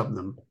to stop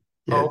them.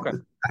 Oh, Yeah, okay.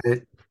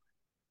 I,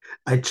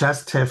 I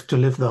just have to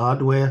lift the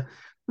hardware.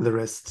 The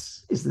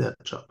rest is their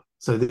job.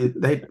 So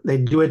they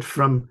do it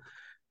from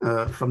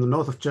the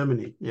north of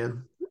Germany. Yeah,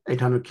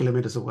 800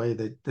 kilometers away.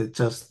 They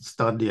just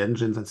start the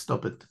engines and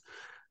stop it.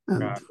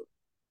 And Got it.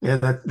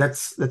 yeah,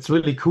 that's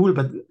really cool.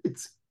 But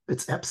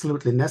it's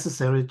absolutely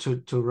necessary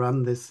to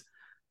run this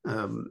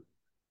um,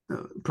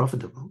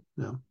 profitable.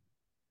 Yeah.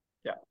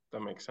 Yeah,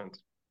 that makes sense.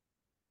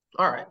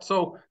 All right.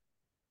 So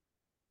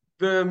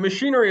the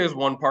machinery is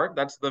one part,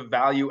 that's the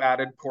value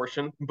added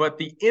portion, but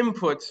the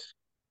inputs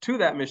to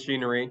that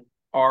machinery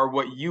are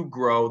what you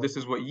grow. This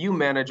is what you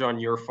manage on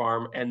your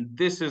farm. And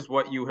this is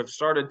what you have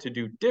started to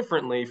do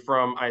differently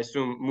from, I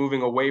assume,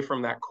 moving away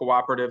from that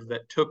cooperative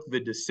that took the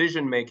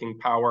decision making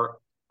power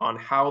on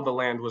how the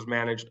land was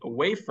managed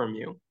away from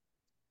you.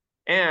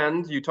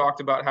 And you talked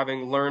about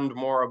having learned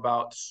more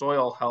about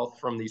soil health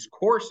from these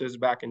courses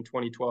back in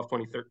 2012,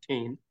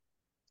 2013.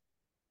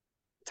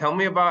 Tell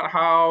me about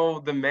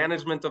how the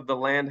management of the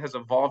land has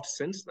evolved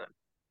since then.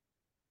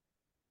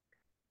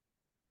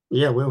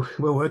 Yeah, we're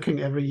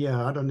working every year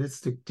hard on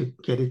this to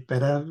get it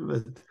better.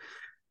 But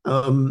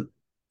um,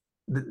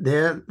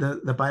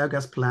 the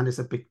biogas plant is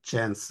a big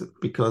chance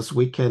because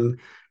we can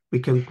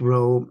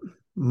grow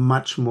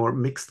much more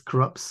mixed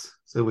crops,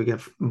 so we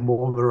have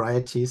more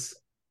varieties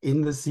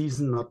in the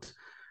season,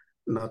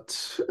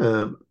 not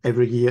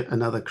every year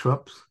another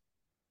crop.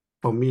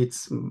 For me,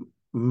 it's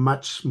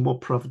much more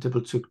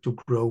profitable to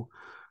grow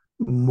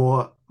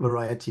more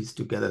varieties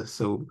together.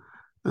 So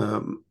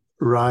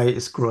rye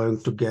is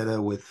growing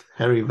together with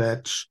hairy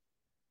vetch.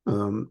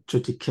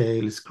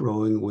 Triticale is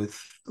growing with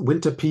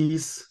winter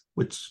peas,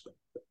 which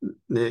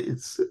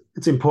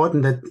it's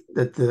important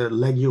that the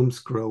legumes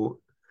grow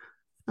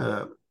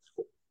uh,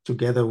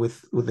 together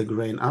with the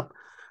grain up.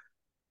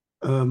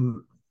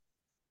 Um,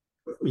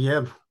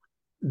 yeah,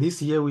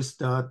 this year we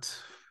start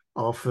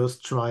our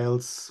first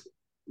trials.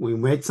 We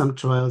made some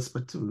trials,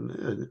 but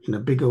in a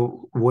bigger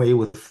way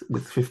with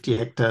 50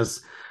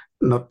 hectares,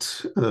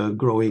 not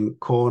growing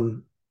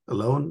corn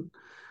alone,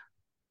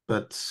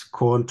 but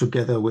corn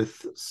together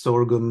with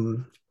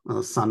sorghum,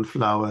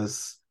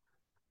 sunflowers,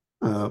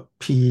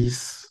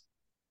 peas,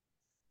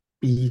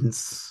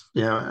 beans.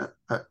 Yeah,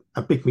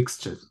 a big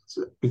mixture.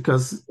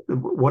 Because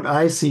what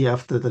I see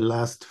after the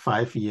last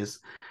 5 years,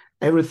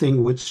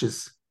 everything which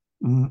is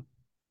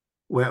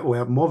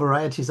where more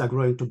varieties are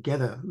growing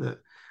together,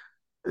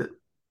 uh,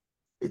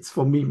 it's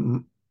for me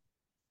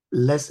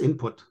less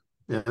input.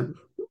 Yeah,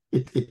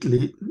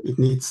 it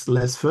needs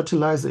less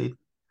fertilizer. It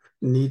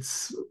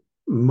needs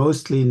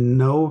mostly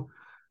no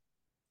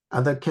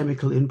other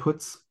chemical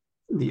inputs.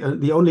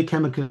 The only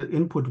chemical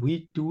input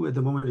we do at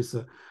the moment is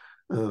a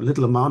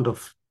little amount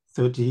of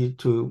 30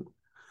 to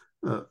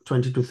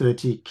 20 to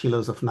 30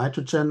 kilos of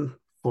nitrogen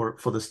for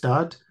the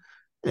start,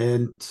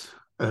 and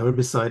a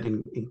herbicide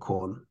in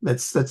corn.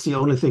 That's the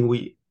only thing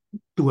we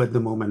do at the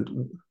moment,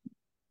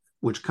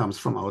 which comes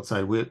from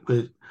outside.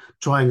 We're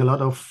trying a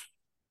lot of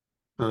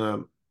uh,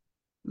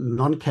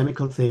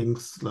 non-chemical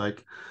things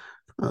like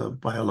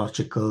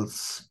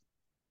biologicals,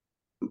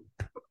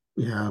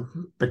 yeah,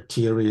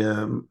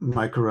 bacteria,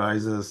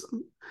 mycorrhizas,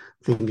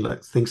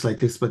 things like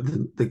this. But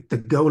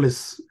the goal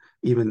is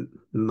even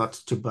not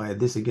to buy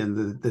this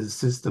again. The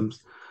system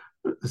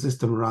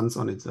runs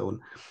on its own.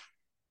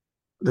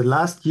 The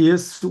last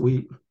years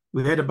we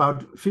had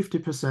about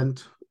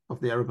 50% of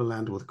the arable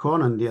land with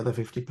corn, and the other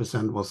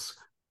 50% was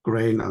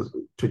grain,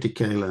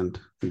 triticale and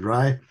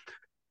rye.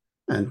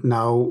 And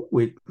now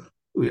we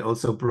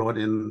also brought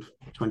in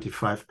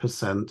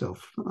 25%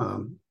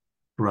 of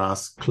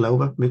grass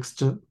clover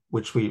mixture,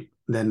 which we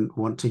then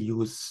want to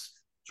use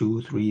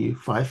 2, 3,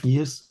 5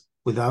 years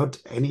without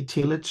any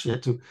tillage.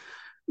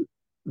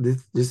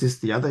 This is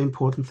the other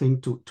important thing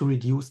to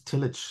reduce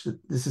tillage.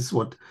 This is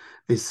what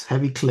these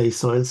heavy clay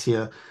soils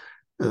here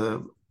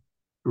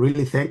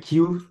really thank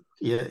you.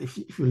 Yeah, if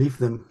you leave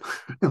them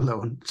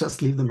alone,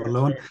 just leave them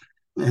alone,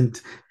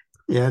 and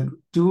yeah,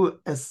 do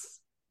as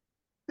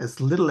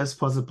little as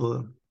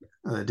possible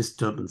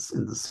disturbance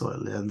in the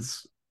soil. And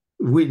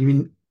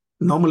we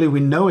normally we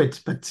know it,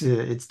 but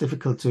it's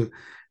difficult to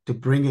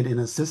bring it in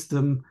a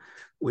system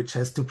which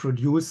has to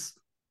produce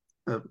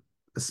uh,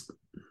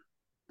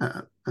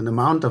 an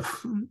amount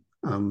of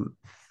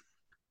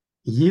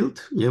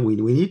yield. Yeah, we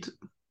need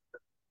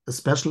a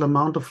special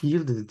amount of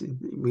yield.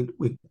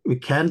 We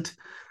can't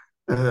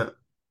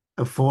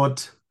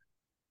afford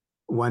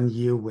 1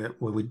 year where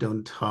we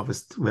don't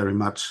harvest very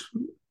much.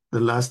 The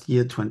last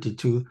year,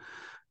 22,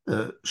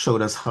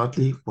 showed us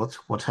hardly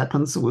what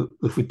happens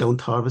if we don't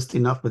harvest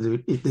enough. But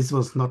this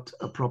was not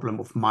a problem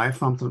of my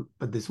farm,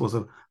 but this was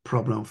a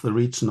problem of the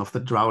region of the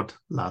drought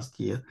last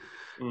year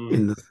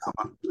in the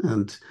summer.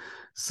 And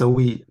so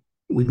we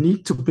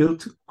need to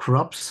build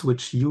crops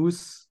which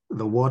use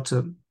the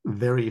water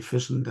very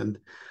efficient. And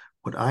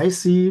what I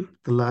see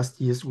the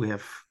last years, we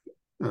have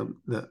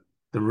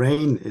the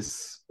rain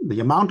is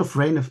the amount of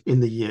rain in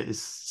the year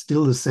is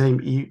still the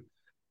same.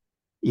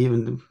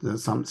 Even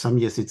some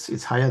years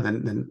it's higher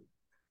than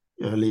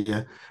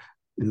earlier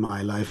in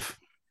my life,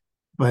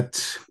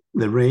 but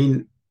the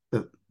rain,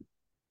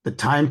 the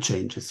time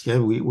changes. Yeah,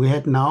 we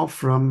had now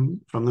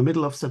from the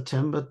middle of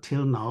September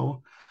till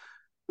now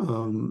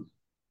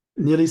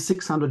nearly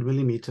 600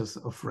 millimeters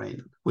of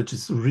rain, which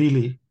is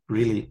really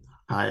really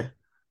high.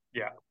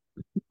 Yeah.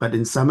 But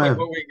in It's like summer,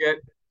 what we get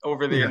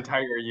over the yeah,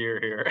 entire year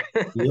here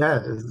yeah,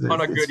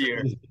 on a good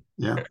year.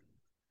 yeah,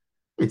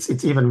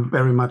 it's even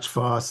very much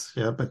for us.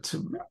 Yeah, but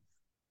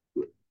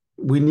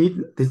we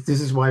need this.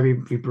 This is why we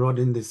brought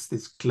in this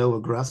clover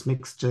grass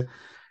mixture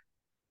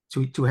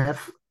to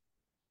have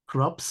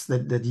crops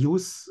that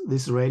use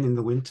this rain in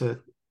the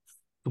winter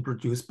to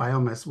produce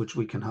biomass, which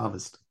we can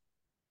harvest.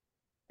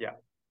 Yeah.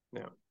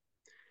 Yeah.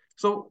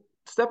 So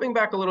stepping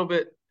back a little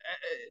bit,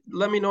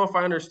 let me know if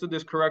I understood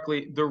this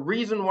correctly. The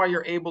reason why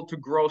you're able to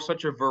grow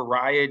such a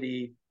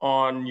variety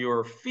on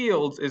your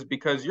fields is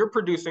because you're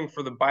producing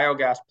for the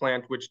biogas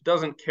plant, which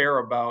doesn't care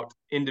about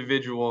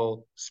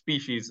individual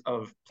species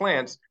of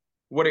plants.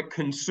 What it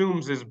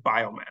consumes is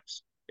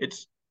biomass.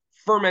 It's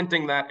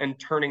fermenting that and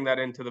turning that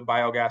into the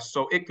biogas.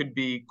 So it could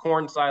be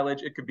corn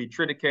silage, it could be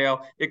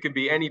triticale, it could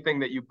be anything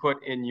that you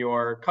put in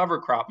your cover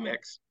crop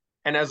mix.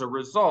 And as a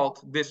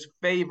result, this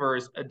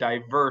favors a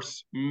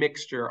diverse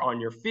mixture on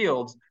your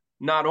fields,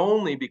 not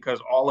only because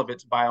all of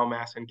its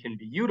biomass and can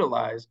be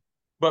utilized,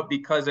 but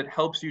because it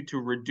helps you to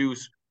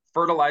reduce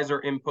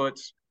fertilizer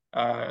inputs,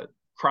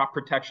 crop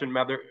protection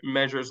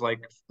measures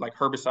like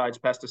herbicides,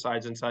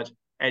 pesticides, and such.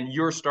 And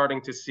you're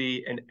starting to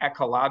see an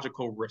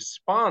ecological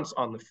response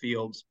on the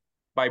fields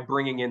by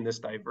bringing in this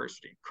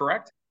diversity,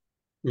 correct?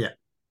 Yeah,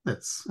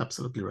 that's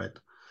absolutely right.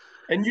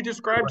 And you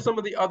described some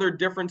of the other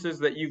differences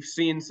that you've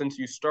seen since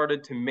you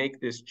started to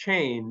make this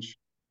change,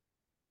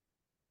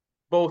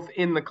 both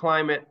in the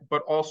climate,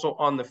 but also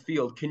on the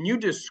field. Can you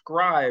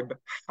describe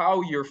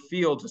how your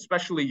fields,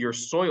 especially your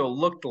soil,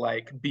 looked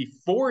like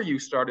before you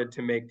started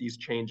to make these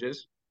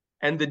changes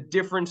and the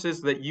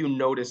differences that you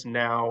notice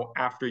now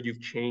after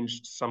you've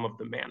changed some of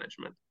the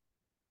management?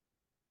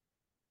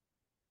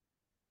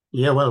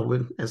 Yeah,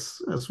 well,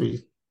 as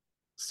we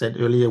said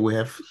earlier, we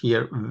have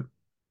here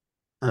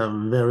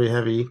very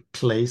heavy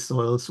clay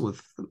soils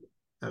with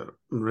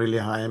really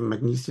high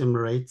magnesium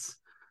rates,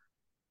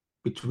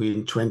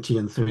 between 20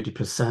 and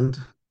 30%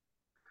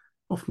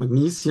 of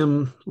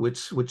magnesium,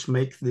 which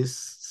make this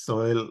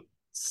soil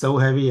so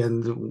heavy,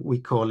 and we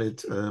call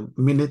it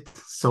minute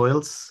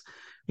soils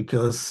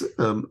because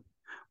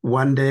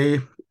one day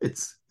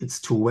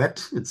it's too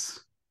wet, it's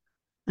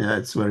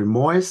very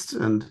moist,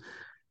 and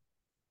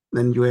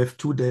then you have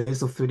 2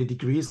 days of 30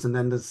 degrees, and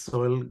then the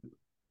soil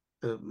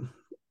um,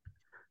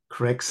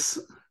 cracks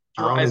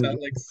out, Dries and out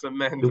like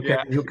cement,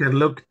 yeah. you can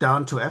look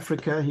down to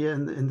Africa here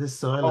in this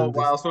soil, Oh, and this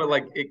wow. So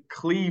like it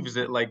cleaves,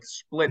 it like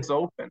splits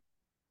open.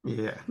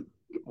 yeah,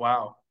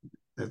 Wow.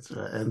 that's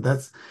right, and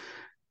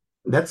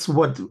that's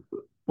what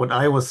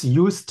I was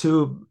used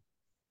to.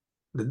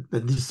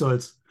 That these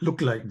soils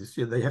look like this.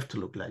 Yeah, they have to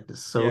look like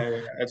this. So, Yeah, yeah,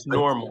 yeah. It's but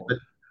normal.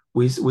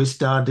 we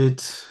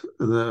started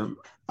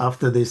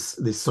after this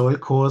soil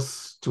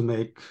course to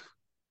make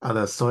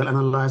other soil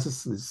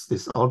analysis.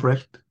 This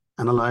Albrecht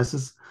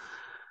analysis,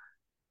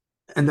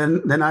 And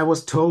then I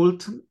was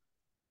told,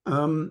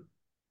 um,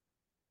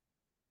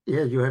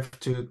 yeah, you have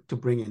to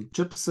bring in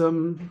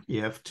gypsum,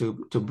 you have to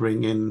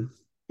bring in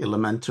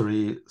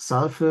elementary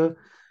sulfur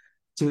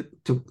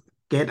to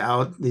get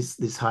out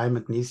these high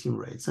magnesium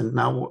rates. And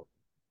now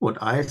what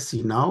I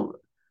see now,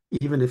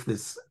 even if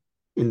this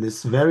in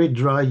this very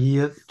dry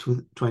year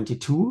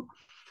 2022,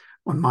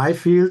 on my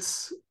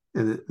fields,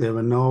 there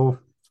were no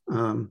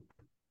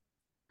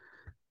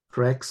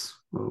cracks.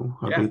 Oh,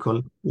 how do Yeah, you call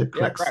it? The yeah,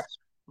 cracks. cracks.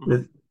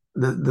 Hmm.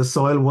 The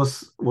soil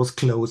was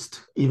closed,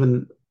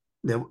 even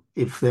there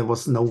if there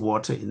was no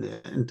water in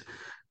there. And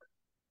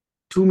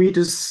 2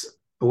 meters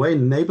away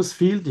in neighbor's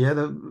field,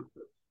 yeah,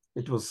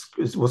 it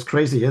was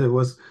crazy. Yeah, there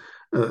was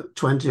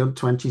 20 or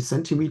 20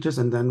 centimeters,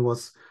 and then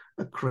was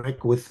a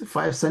crack with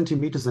 5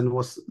 centimeters, and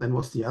was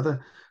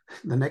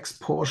the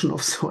next portion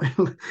of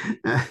soil.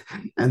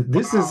 And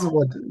this is Wow,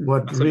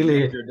 what that's a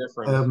really, major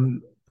difference.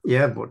 um,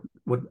 yeah,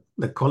 what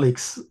the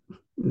colleagues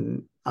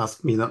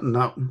asked me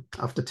now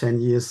after 10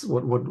 years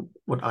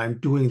what I'm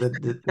doing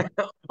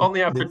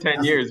Only after that 10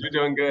 doesn't, years, you're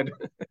doing good.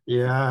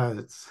 yeah,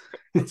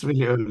 it's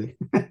really early.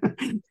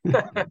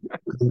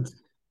 And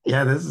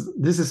yeah,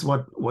 this is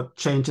what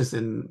changes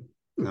in,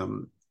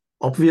 um,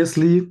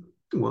 obviously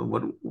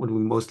what we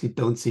mostly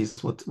don't see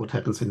is what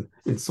happens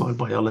in soil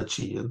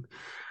biology. And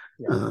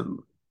Yeah.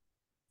 um,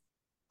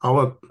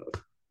 our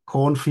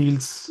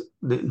cornfields,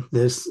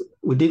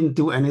 we didn't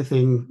do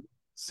anything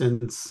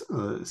since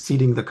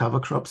seeding the cover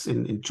crops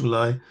in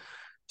July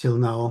till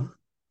now.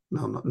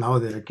 Now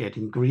they're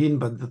getting green,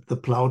 but the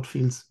plowed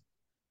fields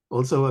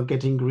also are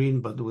getting green,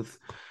 but with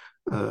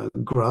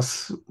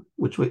grass,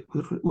 which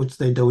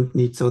they don't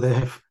need. So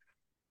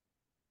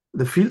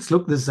the fields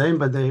look the same,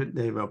 but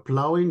they were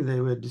plowing, they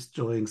were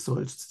destroying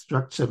soil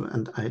structure,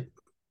 and I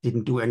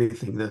didn't do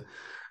anything.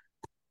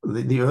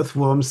 The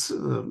earthworms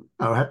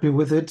are happy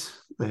with it.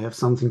 They have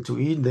something to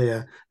eat. They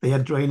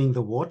are draining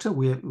the water.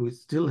 We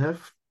still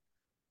have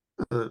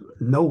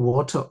no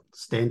water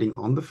standing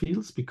on the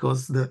fields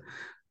because the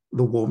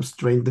worms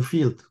drained the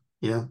field.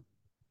 Yeah,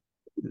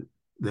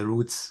 the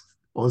roots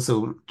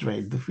also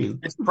drained the field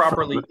It's from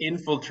properly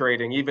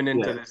infiltrating even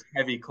into yeah. this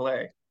heavy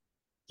clay.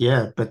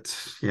 Yeah, but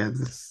yeah,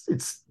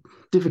 it's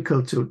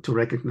difficult to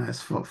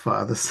recognize for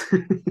others.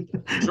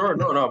 Sure,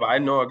 no, no, but I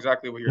know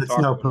exactly what you're That's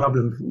no talking about.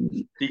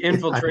 problem. The I,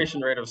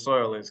 infiltration rate of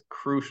soil is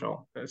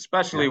crucial, yeah.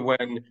 especially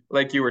when,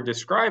 like you were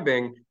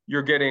describing,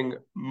 you're getting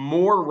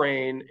more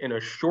rain in a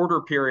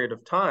shorter period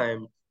of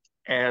time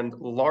and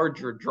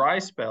larger dry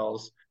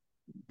spells.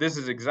 This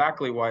is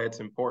exactly why it's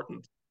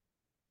important.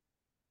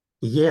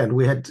 Yeah, and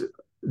we had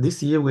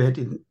this year we had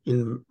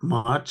in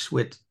March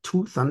we had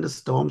two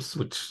thunderstorms,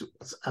 which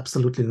is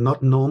absolutely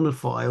not normal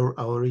for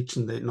our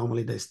region.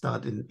 They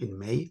start in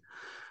May,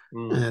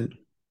 Mm. and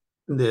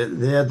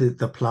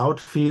the plowed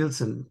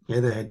fields, and yeah,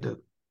 they had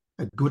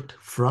a good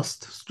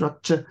frost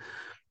structure,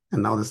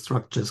 and now the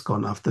structure is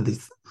gone after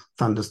these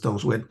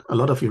thunderstorms. We had a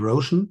lot of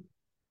erosion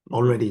Hmm.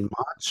 already in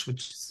March,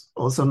 which is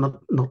also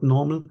not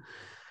normal.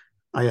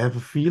 I have a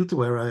field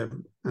where I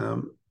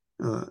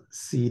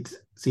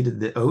seeded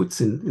the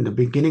oats in the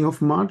beginning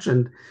of March,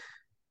 and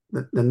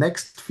the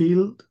next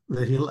field,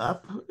 the hill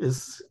up,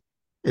 is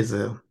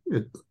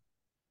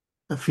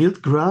a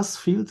field grass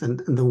field, and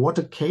the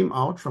water came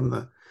out from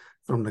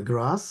the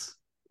grass,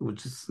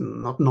 which is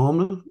not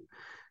normal,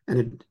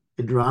 and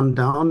it ran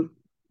down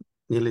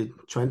nearly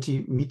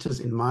 20 meters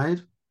in my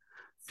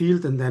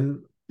field, and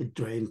then it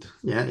drained.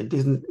 Yeah, it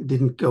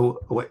didn't go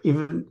away,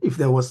 even if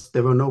there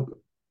were no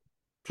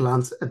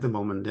plants at the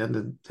moment. Yeah,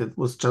 that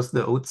was just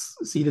the oats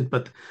seeded,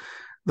 but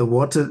the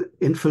water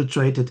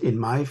infiltrated in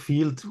my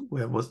field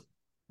where was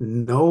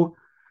no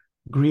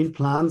green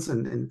plants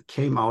and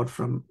came out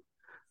from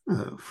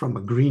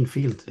a green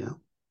field. Yeah,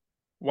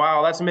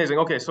 Wow, that's amazing.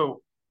 Okay,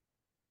 so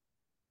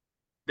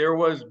there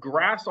was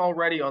grass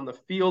already on the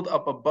field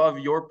up above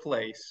your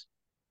place.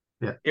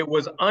 yeah, It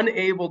was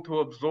unable to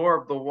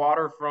absorb the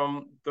water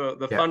from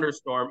the yeah,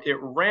 thunderstorm. It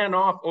ran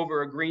off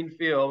over a green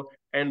field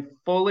and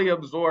fully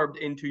absorbed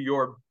into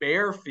your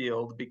bare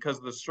field because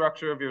the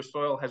structure of your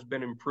soil has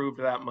been improved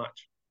that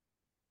much.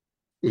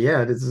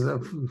 yeah. It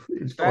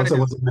That also is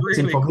was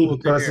amazing really for me cool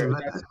to because hear.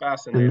 That's and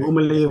fascinating.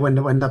 normally when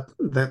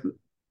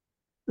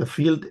the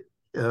field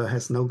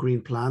has no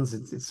green plants,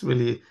 it's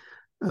really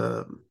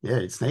yeah,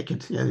 it's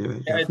naked. Yeah, you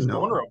Yeah, have it's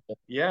no. vulnerable.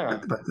 Yeah.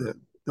 But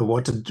the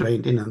water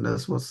drained in, and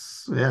this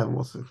was yeah, it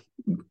was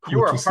You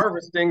cool are to see.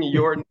 harvesting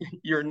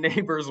your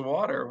neighbor's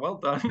water. Well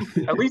done.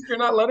 At least you're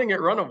not letting it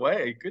run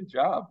away. Good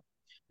job.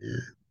 Yeah.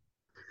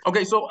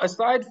 Okay, so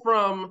aside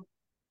from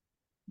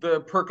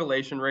the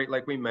percolation rate,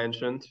 like we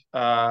mentioned,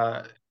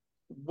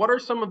 what are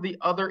some of the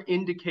other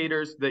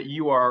indicators that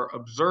you are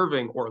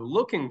observing or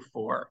looking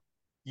for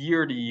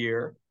year to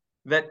year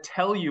that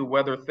tell you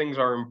whether things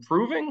are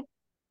improving,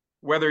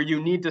 whether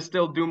you need to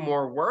still do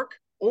more work,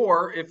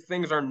 or if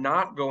things are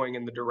not going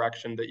in the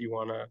direction that you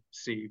want to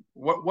see?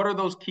 What are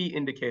those key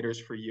indicators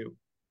for you?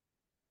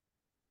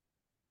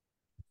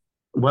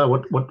 Well,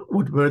 what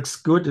works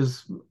good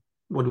is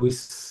what we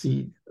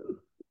see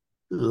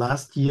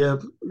last year.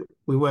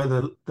 we were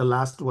the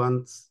last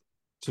ones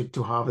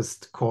to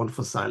harvest corn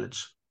for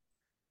silage.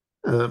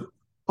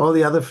 All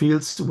the other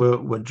fields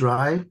were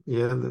dry.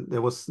 Yeah,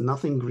 there was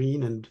nothing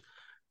green, and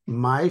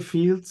my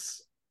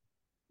fields,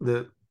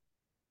 the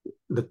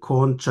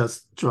corn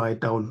just dried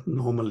down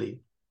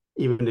normally,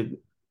 even if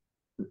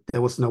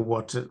there was no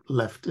water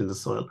left in the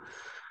soil.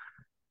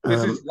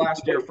 This is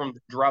last year from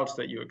the droughts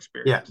that you Yeah,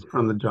 experienced.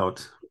 from the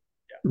drought.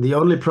 Yeah. The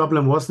only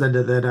problem was that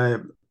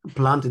I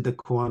planted the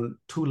corn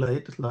too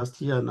late last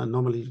year, and I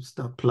normally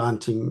start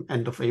planting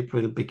end of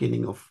April,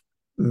 beginning of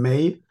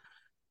May.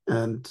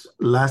 And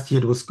last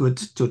year it was good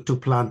to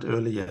plant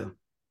earlier,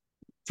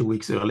 2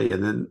 weeks earlier.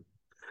 And then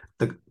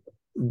the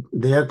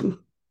their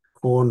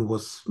corn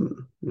was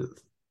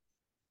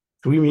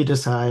 3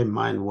 meters high.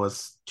 Mine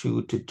was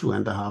 2 to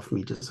 2.5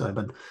 meters high.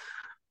 But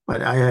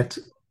I had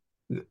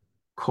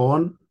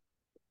corn.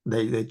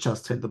 They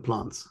just had the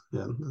plants.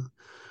 Yeah.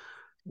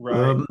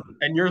 Right. Um,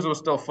 And yours was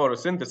still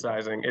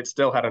photosynthesizing. It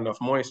still had enough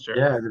moisture.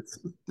 yeah,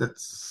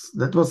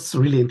 that was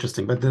really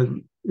interesting. But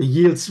the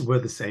yields were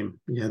the same.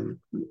 Yeah,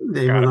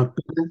 they were Got it. not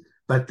bad,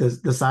 but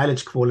the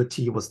silage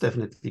quality was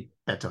definitely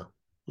better.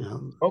 Yeah.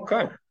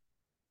 Okay.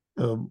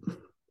 Um,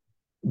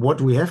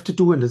 what we have to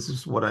do, and this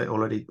is what I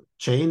already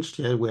changed.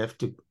 Yeah, we have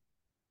to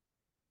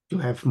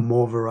have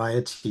more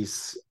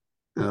varieties,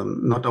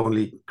 not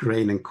only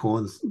grain and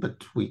corns,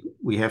 but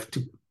we have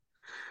to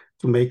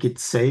make it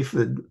safe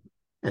that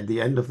at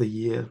the end of the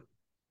year,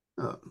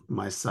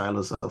 my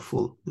silos are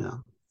full. Yeah.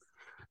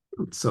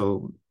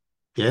 So,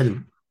 yeah,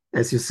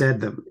 as you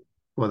said,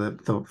 for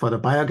the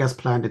biogas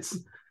plant,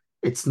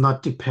 it's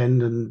not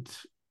dependent,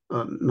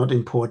 not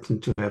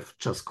important to have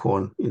just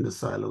corn in the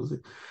silos.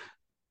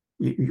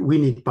 We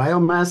need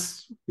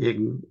biomass.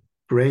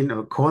 Grain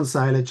or corn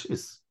silage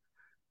is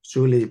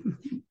surely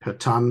per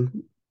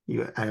ton.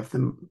 You have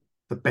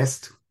the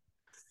best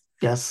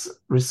gas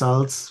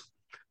results,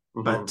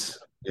 Hmm. but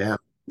yeah,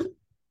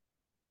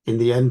 in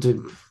the end,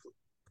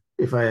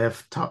 if I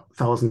have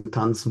 1,000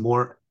 tons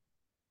more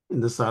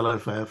in the silo,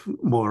 if I have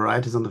more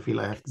varieties on the field,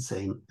 I have the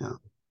same. Yeah.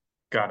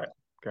 Got it.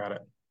 Got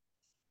it.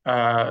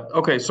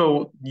 Okay,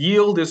 so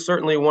yield is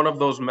certainly one of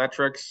those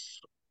metrics.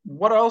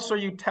 What else are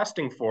you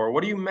testing for?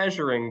 What are you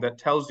measuring that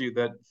tells you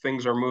that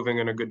things are moving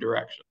in a good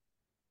direction?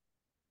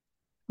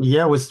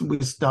 Yeah, we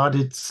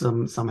started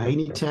some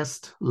Haney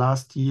test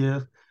last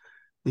year.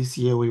 This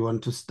year we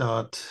want to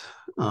start.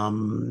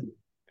 Um,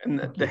 And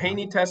the yeah,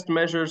 Haney test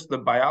measures the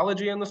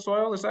biology in the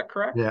soil, is that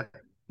correct? yeah,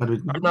 but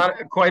I'm not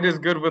quite as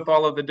good with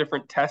all of the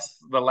different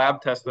tests, the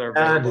lab tests that are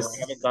available. I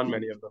haven't this done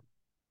many of them.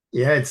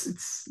 yeah,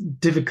 it's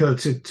difficult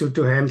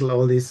to handle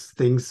all these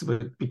things,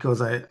 but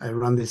because I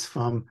run this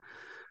farm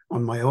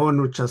on my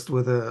own, just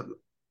with a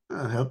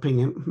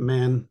helping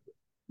man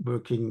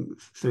working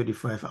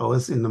 35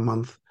 hours in a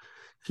month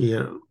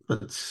here.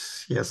 But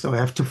yeah, so I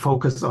have to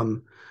focus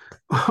on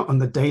on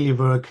the daily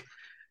work,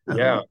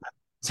 Yeah.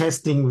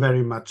 testing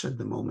very much at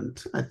the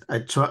moment. I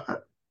try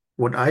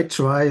what I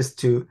try is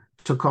to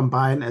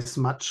combine as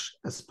much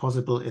as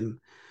possible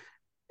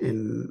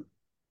in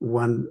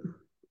one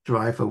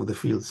drive over the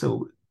field.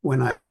 So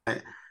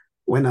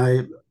when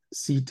I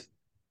seed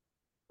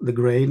the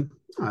grain,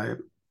 I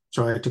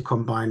try to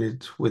combine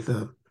it with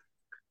a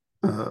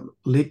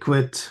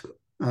liquid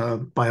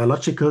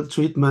biological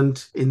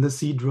treatment in the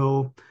seed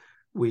row.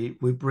 We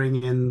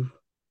bring in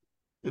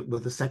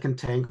with the second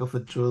tank of a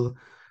drill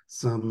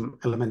some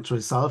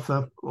elementary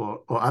sulfur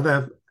or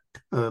other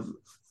uh,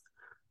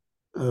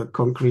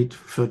 concrete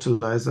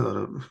fertilizer.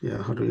 Or,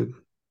 yeah, how do you?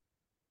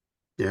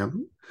 Yeah,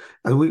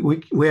 and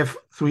we have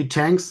 3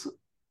 tanks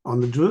on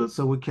the drill,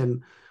 so we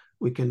can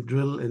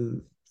drill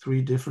in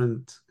 3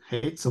 different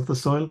heights of the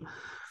soil.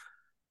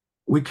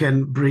 We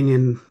can bring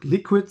in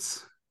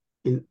liquids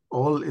in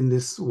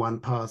this one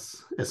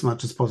pass as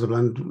much as possible,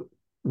 and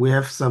we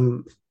have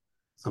some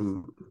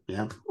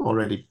yeah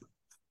already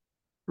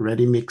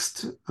ready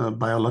mixed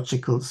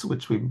biologicals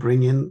which we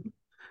bring in,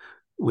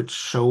 which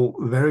show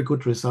very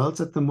good results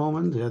at the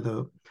moment.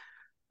 Yeah,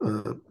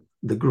 uh,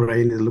 the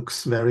grain, it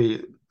looks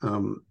very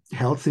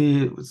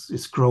healthy.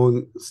 It's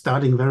growing,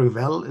 starting very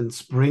well in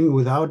spring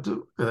without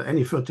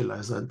any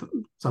fertilizer.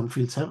 Some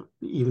fields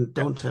even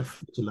Yeah. don't have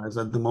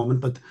fertilizer at the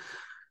moment, but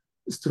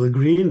still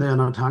green. They are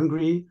not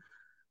hungry.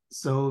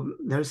 So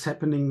there's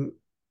happening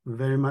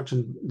very much.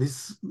 And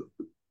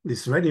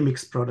these ready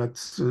mix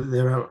products,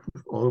 there are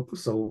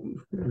also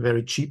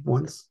very cheap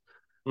ones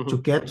to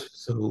Mhm. get.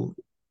 So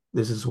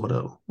this is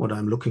what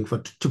I'm looking for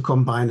to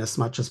combine as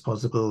much as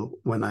possible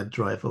when I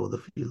drive over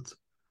the fields.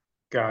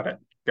 Got it.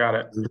 Got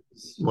it. And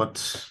that's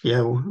what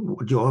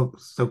you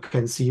also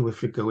can see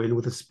if you go in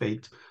with a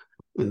spade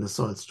in the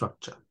soil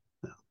structure.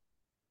 Yeah,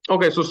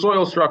 Okay, so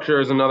soil structure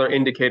is another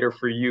indicator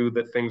for you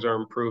that things are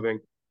improving.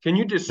 Can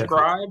you definitely.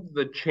 describe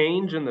the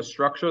change in the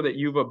structure that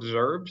you've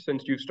observed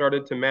since you've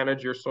started to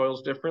manage your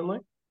soils differently?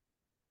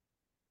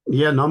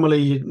 Yeah,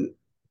 normally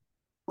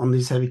on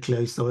these heavy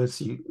clay soils,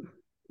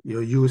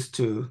 you're used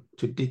to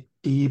dig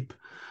deep,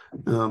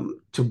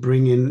 to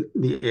bring in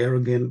the air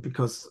again,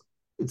 because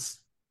it's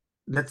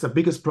that's the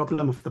biggest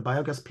problem of the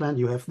biogas plant.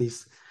 You have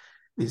these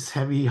this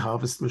heavy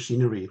harvest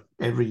machinery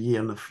every year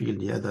in the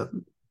field. Yeah,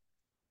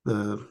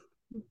 the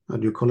how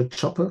do you call it,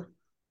 chopper,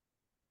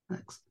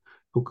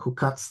 who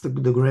cuts the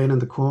grain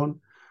and the corn.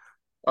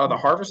 The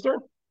harvester?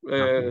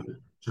 Uh,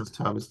 Just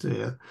harvester,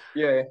 yeah.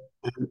 yeah.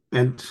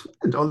 And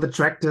all the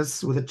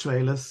tractors with the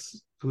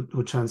trailers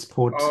who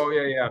transport Oh,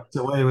 yeah, yeah.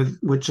 away with,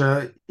 which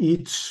are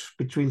each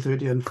between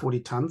 30 and 40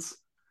 tons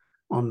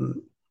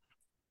on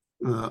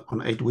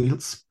 8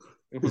 wheels.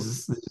 Hmm.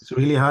 This is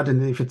really hard,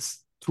 and if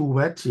it's too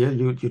wet, yeah,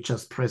 you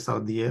just press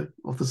out the air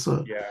of the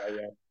soil. Yeah,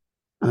 yeah.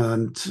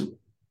 And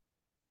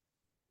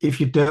if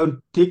you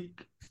don't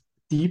dig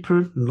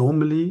deeper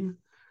normally,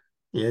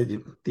 yeah,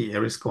 the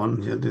air is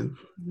gone. Yeah,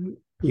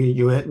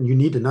 you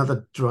need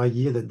another dry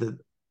year that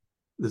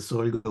the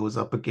soil goes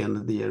up again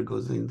and the air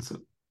goes in.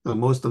 So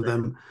most of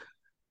them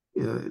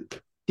uh,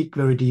 dig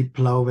very deep,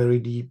 plow very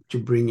deep to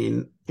bring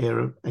in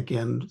air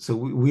again. So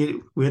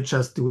we're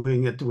just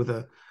doing it with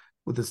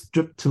a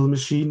strip till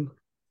machine.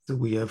 So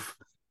we have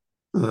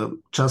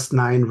just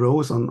 9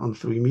 rows on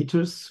 3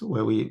 meters,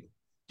 where we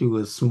do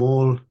the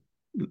small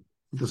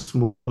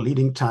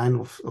leading tine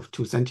of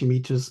 2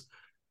 centimeters,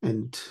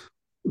 and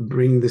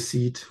bring the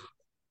seed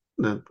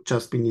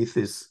just beneath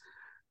this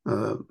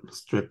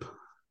strip,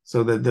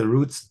 so that the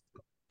roots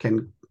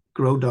can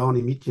grow down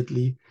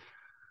immediately.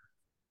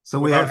 So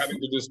we Without have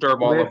having to disturb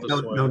we all of have the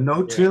no soil.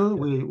 no Yeah. till.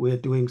 We're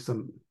doing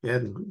some, yeah.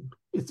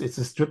 It's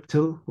a strip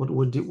till what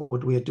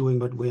we are doing,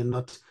 but we're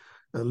not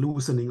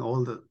loosening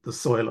all the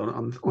soil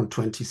on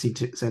 20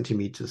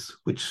 centimeters,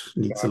 which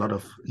needs a Got lot it.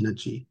 of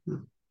energy.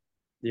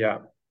 Yeah,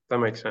 that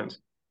makes sense.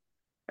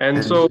 And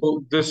And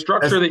so the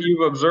structure as that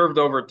you've observed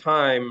over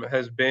time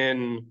has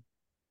been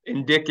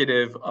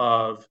indicative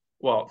of,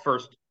 well,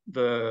 first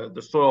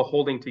the soil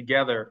holding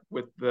together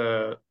with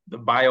the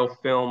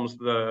biofilms,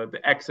 the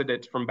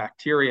exudates from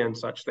bacteria and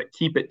such that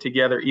keep it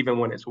together even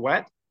when it's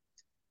wet,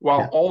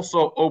 while Yeah,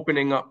 also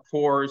opening up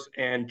pores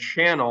and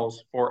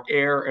channels for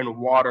air and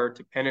water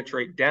to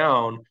penetrate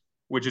down,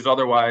 which is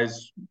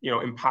otherwise,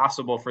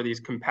 impossible for these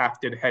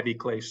compacted heavy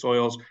clay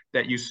soils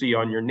that you see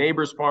on your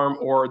neighbor's farm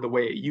or the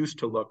way it used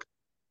to look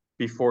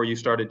before you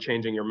started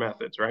changing your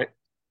methods, right?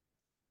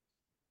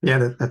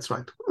 yeah, that's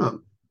right.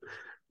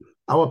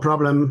 Our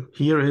problem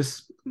here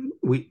is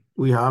we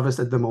harvest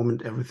at the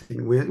moment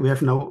everything. We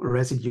have no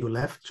residue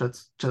left,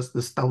 just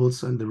the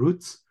stubbles and the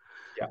roots.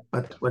 Yeah.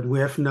 But we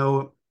have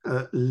no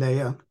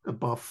layer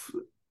above,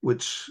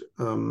 which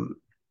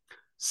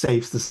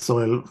saves the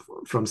soil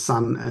from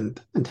sun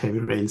and heavy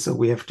rain. So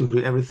we have to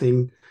do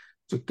everything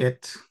to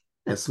get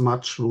as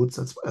much roots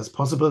as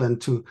possible, and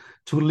to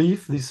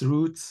leave these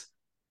roots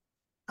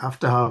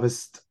after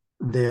harvest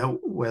there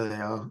where they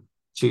are,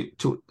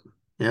 to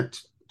yeah,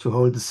 to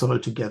hold the soil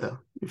together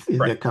if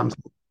Right. there comes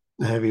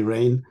a heavy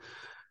rain.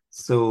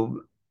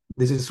 So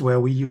this is where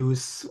we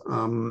use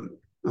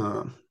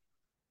uh,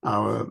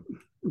 our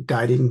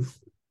guiding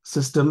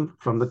system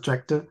from the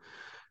tractor.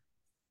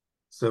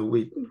 So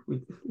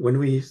when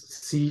we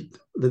see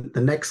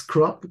the next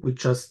crop, we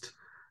just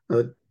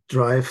uh,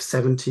 drive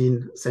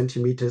 17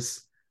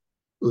 centimeters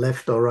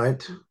left or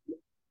right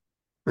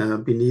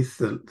beneath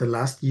the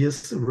last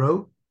year's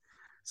row.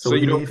 So So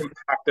we you don't leave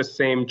compact the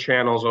same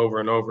channels over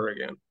and over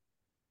again.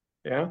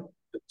 Yeah.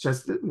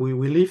 we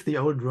leave the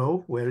old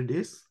row where it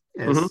is,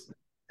 Hmm.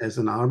 as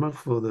an armor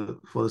for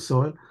the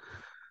soil,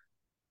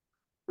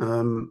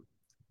 um,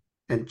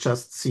 and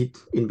just seed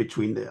in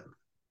between there.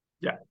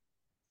 Yeah.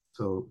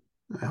 So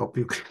I hope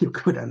you you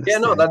could Yeah,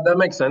 no, understand. that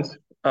makes sense.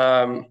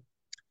 Um,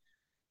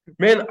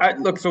 Man,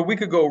 look, so we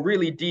could go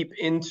really deep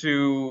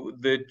into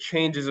the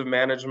changes of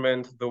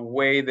management, the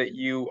way that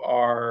you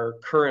are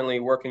currently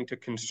working to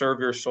conserve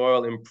your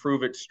soil,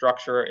 improve its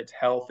structure, its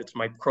health, its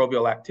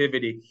microbial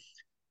activity.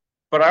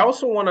 But I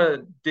also want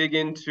to dig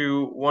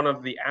into one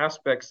of the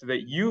aspects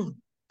that you've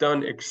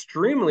done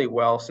extremely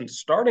well since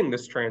starting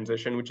this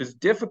transition, which is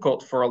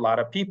difficult for a lot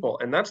of people,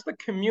 and that's the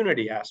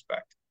community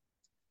aspect.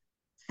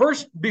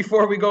 First,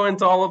 before we go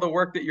into all of the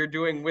work that you're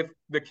doing with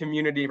the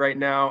community right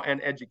now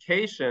and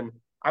education,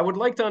 I would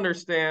like to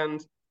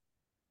understand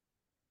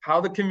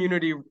how the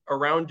community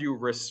around you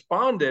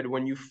responded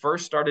when you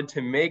first started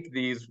to make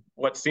these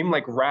what seemed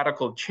like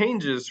radical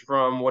changes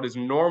from what is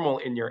normal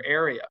in your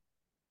area.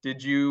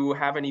 Did you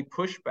have any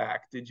pushback?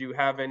 Did you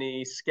have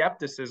any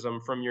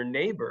skepticism from your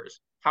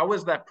neighbors? How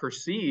was that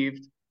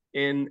perceived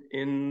in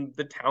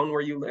the town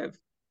where you live?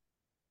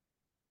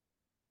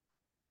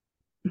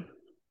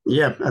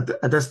 Yeah, at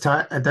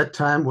that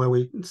time where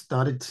we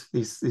started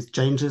these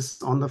changes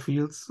on the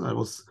fields, I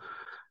was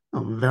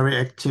very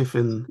active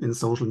in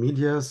social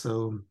media.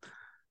 So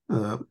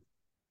uh,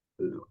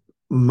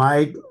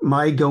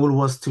 my goal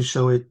was to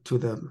show it to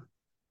the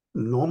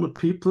normal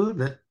people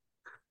that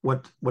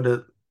what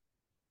a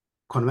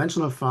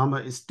conventional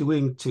farmer is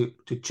doing to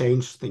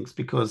change things,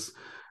 because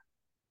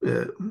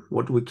uh,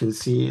 what we can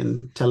see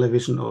in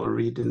television or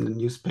read in the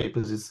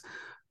newspapers is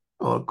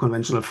all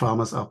conventional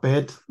farmers are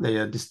bad. They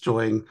are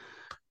destroying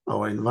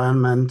our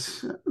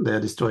environment. They are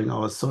destroying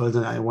our soils,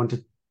 and I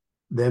wanted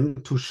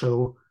them to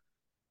show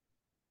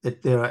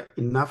that there are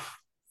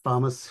enough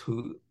farmers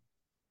who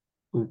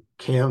who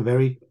care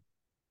very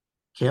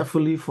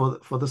carefully for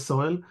the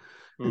soil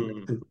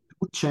Mm. and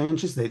do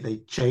changes. They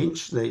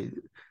change. They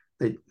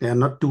are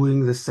not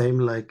doing the same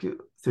like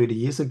 30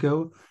 years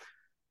ago.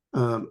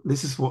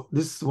 This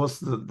was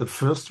the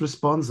first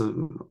response.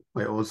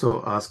 I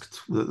also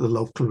asked the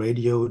local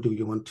radio, "Do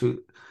you want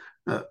to?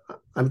 Uh,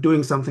 I'm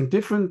doing something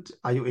different.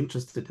 Are you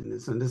interested in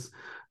this?" And this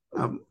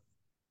um,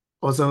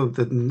 also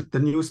the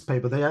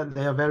newspaper. They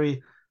are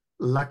very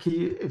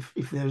lucky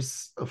if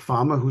there's a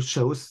farmer who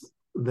shows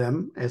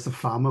them as a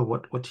farmer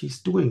what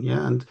he's doing.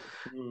 Yeah, and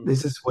Mm.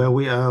 this is where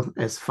we are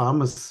as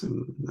farmers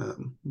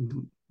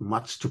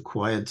much too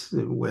quiet.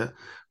 Where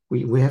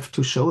we have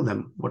to show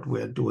them what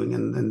we're doing,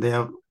 and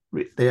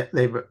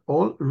they were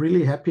all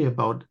really happy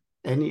about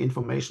any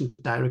information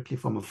directly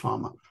from a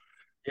farmer.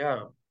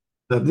 Yeah.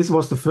 This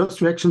was the first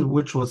reaction,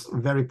 which was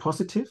very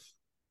positive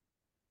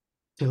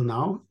till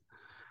now.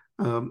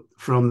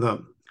 From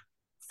the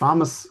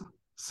farmers'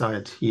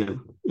 side here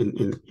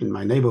in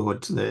my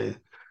neighborhood,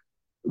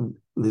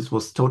 this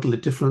was totally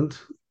different.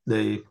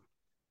 They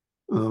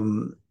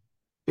um,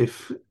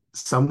 if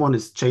someone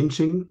is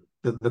changing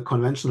the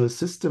conventional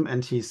system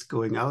and he's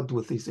going out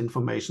with this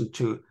information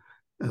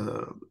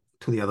uh,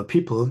 to the other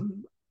people,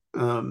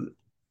 um,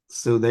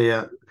 so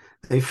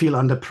they feel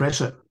under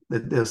pressure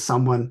that there's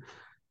someone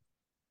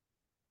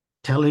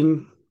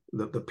telling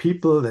the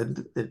people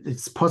that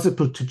it's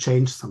possible to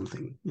change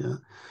something. Yeah,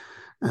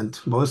 and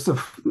most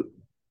of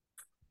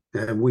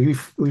we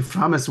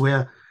farmers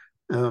were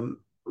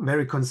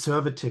very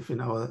conservative in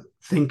our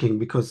thinking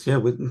because yeah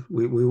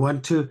we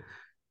want to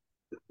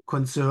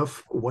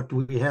conserve what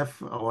we have,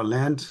 our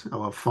land,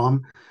 our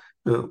farm,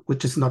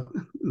 which is not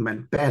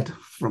meant bad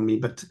from me,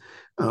 but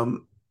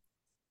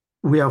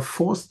we are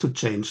forced to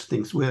change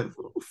things. We are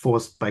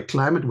forced by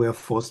climate. We are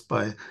forced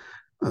by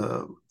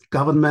uh,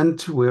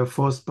 government. We are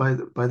forced by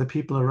the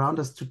people around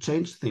us to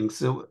change things.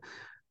 So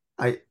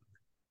I,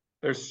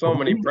 There's for so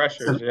many me,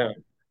 pressures. Yeah.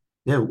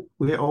 yeah,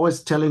 we're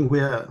always telling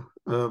we're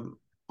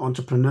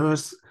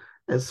entrepreneurs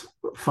as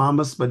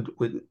farmers, but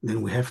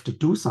then we have to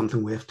do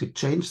something. We have to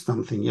change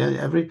something.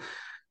 Yeah,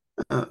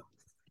 uh,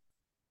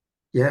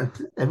 yeah,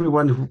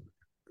 everyone who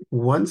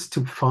wants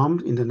to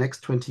farm in the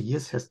next 20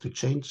 years has to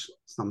change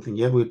something.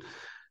 Yeah,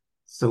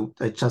 so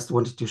I just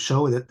wanted to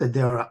show that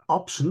there are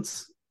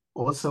options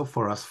also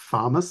for us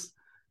farmers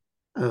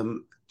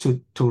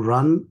to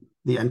run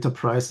the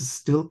enterprises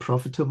still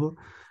profitable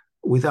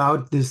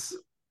without this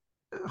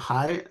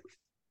high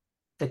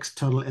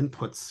external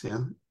inputs.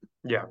 Yeah,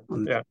 Yeah.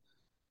 and Yeah.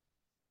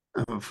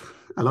 uh,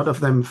 a lot of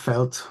them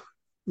felt,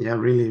 yeah,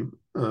 really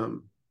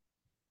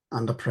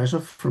under pressure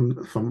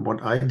from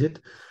what I did.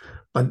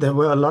 But there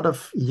were a lot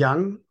of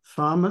young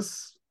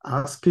farmers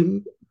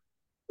asking,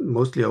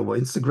 mostly over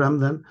Instagram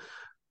then,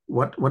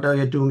 what are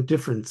you doing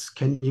different?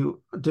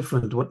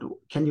 What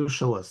can you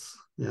show us?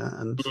 Yeah,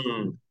 and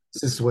Mm.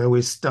 this is where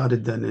we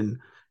started then in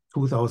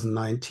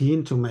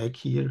 2019 to make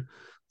here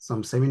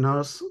some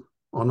seminars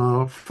on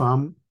our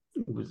farm,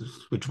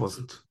 which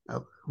wasn't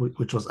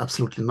which was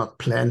absolutely not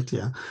planned.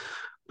 Yeah,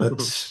 but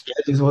yeah,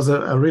 this was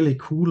a really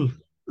cool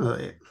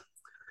uh,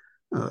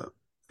 uh,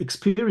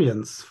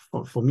 experience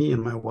for me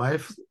and my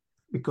wife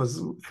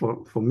because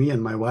for me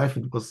and my wife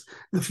it was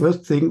the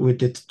first thing we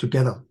did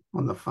together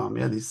on the farm.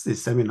 Yeah,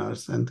 these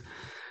seminars, and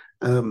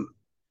um,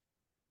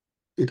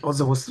 it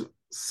also was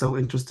so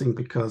interesting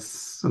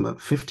because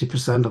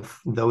 50% of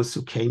those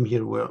who came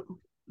here were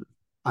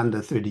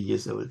under 30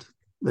 years old,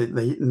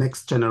 the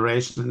next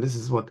generation, and this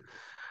is what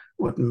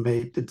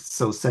made it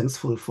so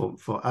sensible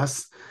for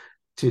us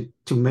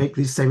to make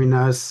these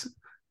seminars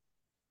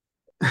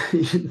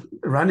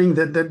running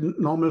the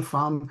normal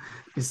farm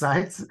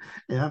besides.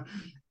 Yeah,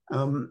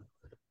 um,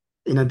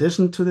 in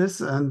addition to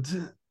this,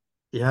 and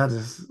yeah,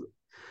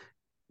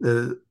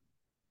 the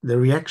the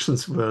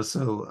reactions were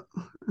so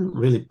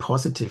really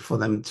positive for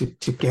them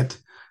to get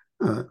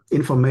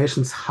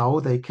informations how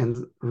they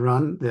can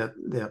run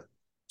their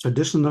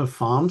traditional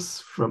farms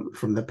from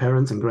their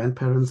parents and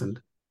grandparents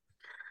and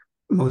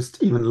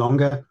most even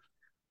longer,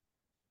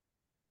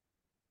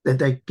 that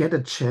they get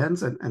a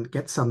chance and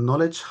get some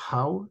knowledge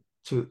how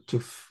to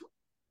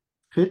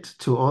fit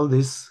to all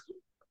these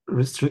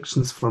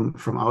restrictions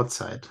from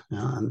outside.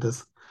 Yeah, and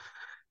this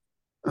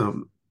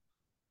um,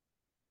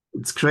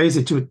 it's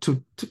crazy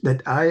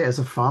that I, as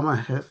a farmer,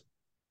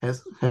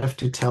 have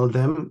to tell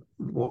them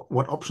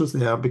what options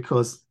there are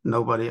because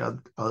nobody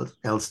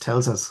else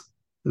tells us.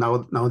 Now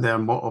there are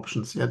more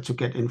options, yeah, to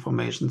get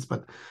informations.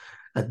 But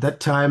at that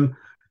time,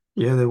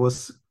 yeah, there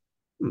was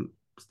mm,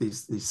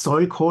 these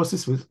soil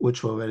courses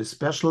which were very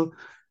special,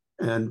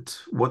 and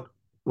what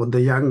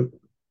the young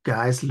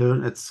guys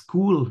learn at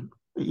school,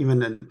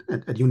 even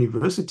at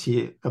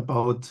university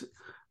about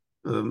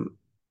um,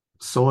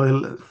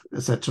 soil,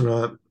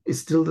 etc., is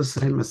still the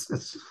same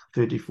as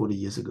 30, 40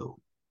 years ago.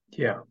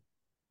 Yeah.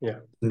 Yeah.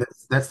 And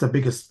that's the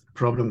biggest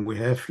problem we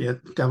have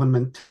here.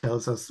 Government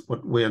tells us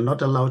what we are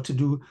not allowed to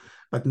do,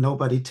 but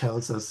nobody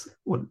tells us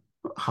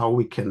how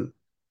we can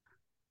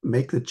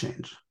make the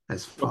change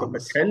as What the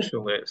farmers.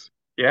 potential is.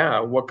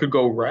 Yeah. What could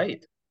go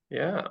right.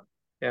 Yeah.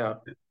 Yeah.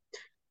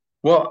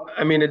 Well,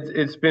 I mean,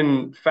 it's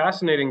been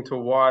fascinating to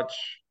watch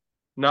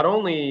not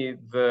only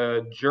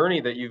the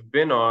journey that you've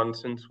been on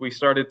since we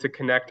started to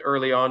connect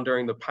early on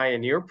during the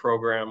Pioneer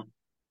program,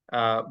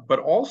 but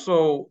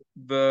also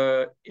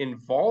the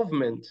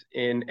involvement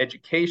in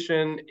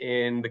education,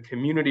 in the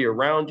community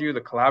around you,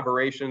 the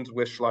collaborations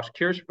with Schloss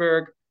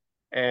Kirchberg,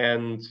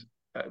 and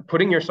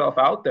putting yourself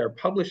out there,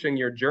 publishing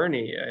your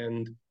journey,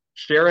 and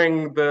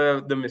sharing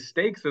the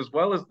mistakes as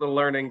well as the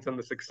learnings and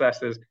the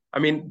successes. I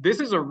mean, this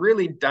is a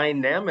really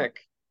dynamic,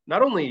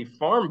 not only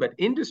farm, but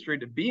industry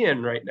to be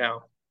in right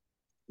now.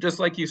 Just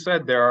like you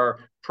said, there are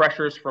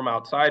pressures from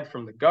outside,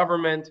 from the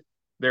government.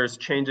 There's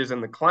changes in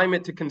the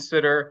climate to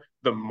consider.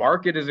 The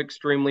market is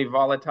extremely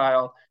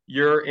volatile.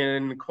 You're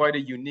in quite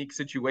a unique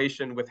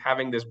situation with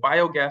having this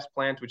biogas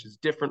plant, which is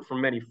different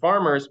from many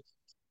farmers.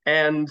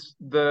 And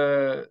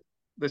the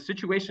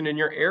situation in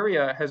your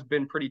area has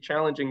been pretty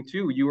challenging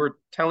too. You were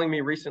telling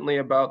me recently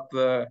about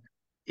the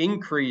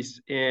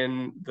increase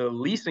in the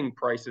leasing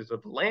prices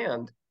of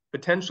land,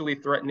 potentially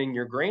threatening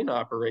your grain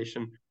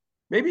operation.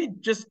 Maybe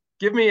just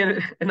give me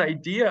an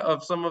idea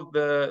of some of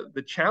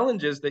the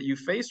challenges that you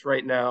face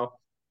right now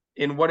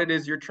in what it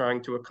is you're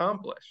trying to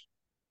accomplish.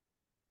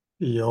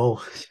 Yo,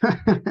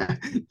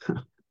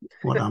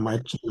 what are my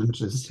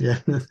challenges? Yeah,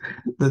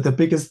 the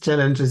biggest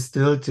challenge is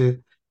still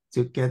to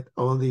get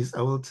all these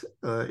old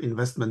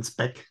investments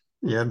back.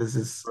 Yeah, this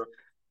is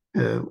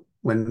uh,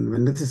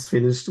 when this is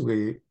finished,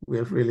 we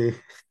have really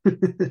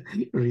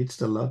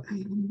reached a lot.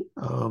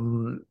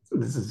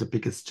 This is the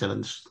biggest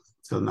challenge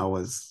till now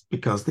is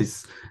because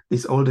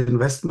these old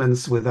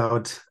investments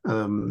without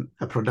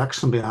a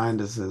production behind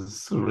this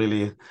is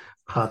really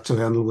hard to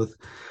handle with.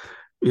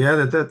 Yeah,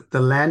 the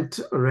land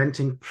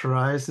renting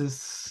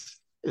prices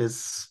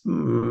is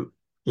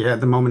yeah, at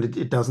the moment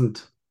it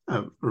doesn't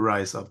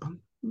rise up.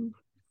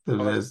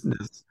 Well, that's,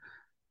 There's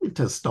it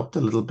has stopped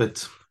a little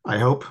bit. I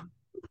hope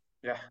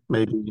yeah,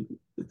 maybe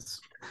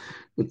it's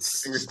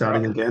fingers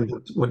starting crossed.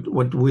 again.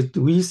 What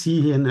we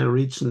see here in the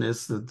region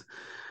is that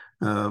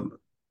um,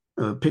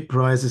 pig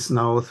prices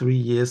now 3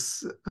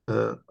 years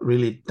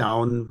really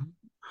down.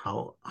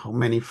 How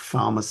many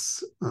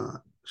farmers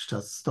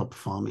just stop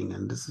farming,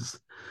 and this is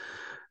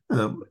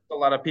A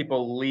lot of people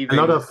a lot leaving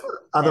of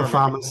other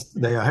farming. farmers.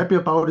 They are happy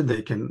about it.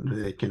 They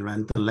can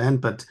rent the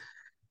land, but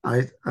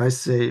I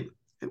say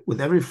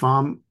with every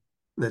farm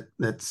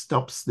that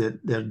stops, that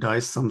there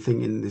dies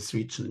something in this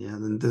region. Yeah,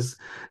 and this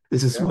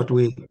is Yeah,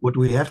 what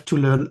we have to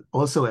learn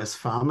also as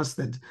farmers,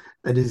 that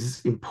it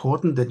is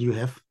important that you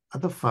have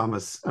other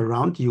farmers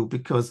around you,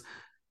 because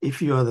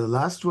if you are the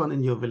last one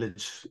in your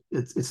village,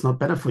 it's not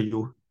better for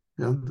you.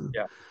 Yeah,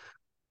 yeah.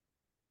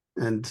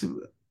 and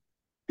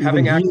even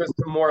Having here, access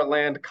to more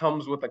land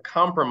comes with a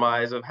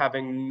compromise of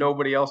having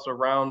nobody else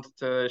around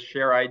to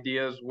share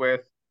ideas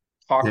with,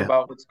 talk yeah.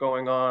 about what's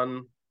going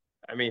on.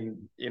 I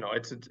mean,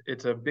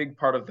 it's a big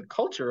part of the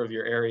culture of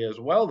your area as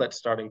well that's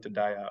starting to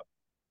die out.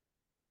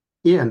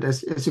 Yeah, and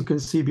as you can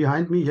see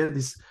behind me, yeah,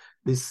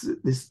 this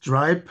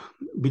stripe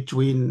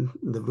between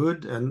the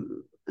wood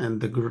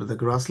and the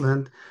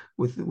grassland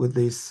with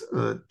these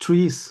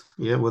trees,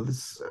 yeah, with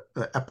these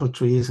apple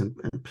trees and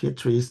pear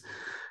trees.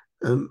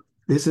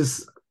 This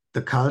is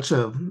the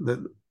culture,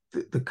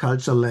 the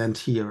culture land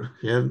here,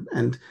 yeah.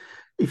 And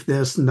if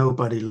there's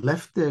nobody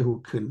left there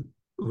who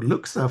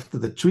looks after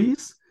the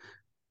trees,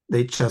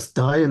 they just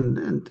die,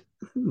 and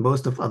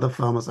most of other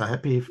farmers are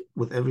happy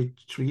with every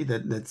tree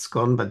that's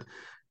gone, but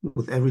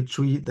with every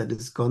tree that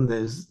is gone,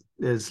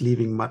 there's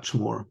leaving much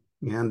more.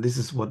 Yeah, and this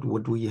is what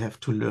we have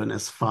to learn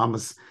as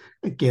farmers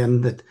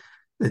again, that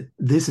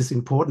this is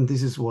important.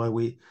 This is why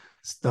we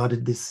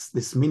started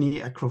this mini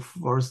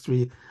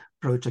agroforestry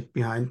project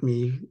behind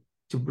me,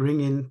 to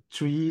bring in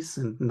trees,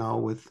 and now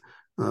with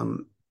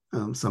um,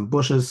 some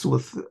bushes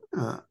with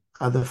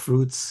other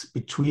fruits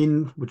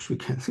between, which you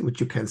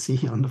can see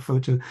here on the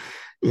photo.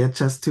 Yeah,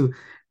 just to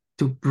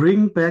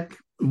bring back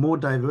more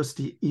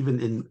diversity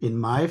even in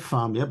my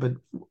farm. Yeah, but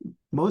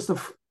most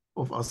of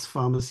us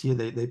farmers here,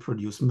 they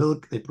produce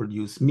milk, they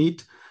produce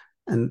meat,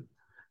 and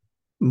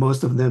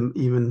most of them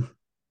even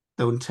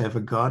don't have a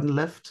garden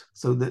left,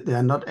 so that they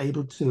are not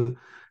able to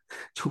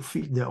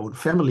feed their own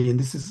family. And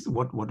this is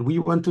what we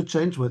want to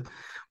change,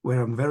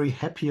 where I'm very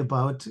happy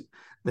about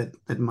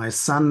that my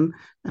son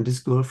and his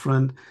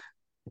girlfriend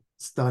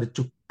started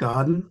to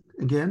garden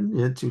again,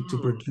 yeah, to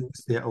Mm,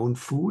 produce their own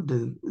food.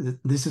 And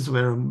this is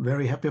where I'm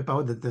very happy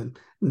about that. The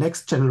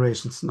next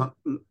generations not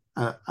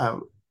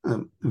are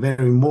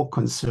very more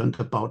concerned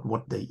about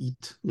what they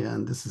eat. Yeah,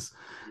 and this is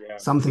yeah.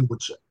 something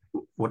which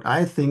what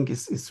I think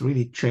is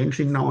really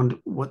changing now, and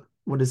what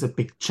is a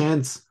big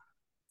chance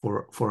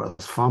for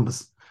us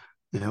farmers.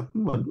 Yeah,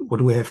 what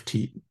do we have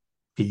to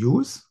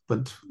use?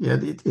 But yeah,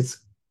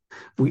 it's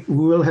we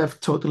will have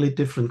totally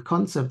different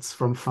concepts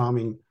from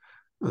farming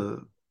uh,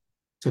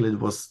 till it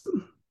was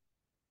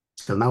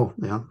till now.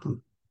 Yeah,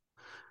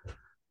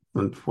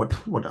 and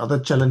what other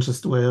challenges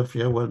do we have?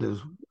 Yeah, well,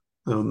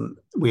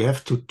 we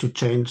have to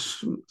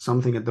change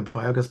something at the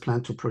biogas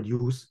plant to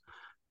produce.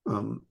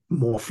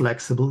 more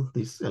flexible,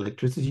 this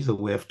electricity. So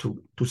we have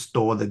to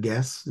store the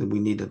gas. And we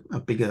need a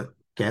bigger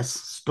gas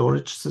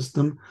storage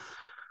system,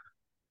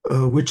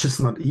 which is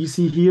not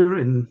easy here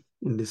in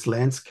this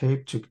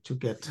landscape to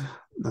get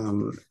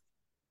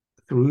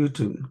through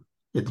to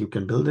that you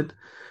can build it.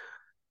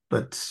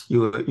 But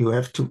you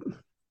have to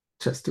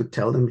just to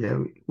tell them, yeah,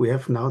 we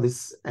have now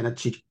this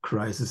energy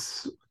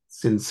crisis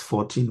since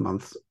 14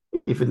 months.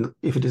 If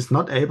it is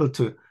not able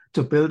to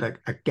build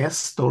a gas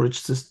storage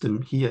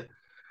system here,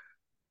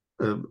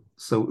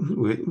 so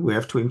we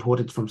have to import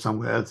it from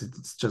somewhere else.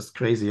 It's just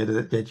crazy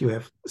that you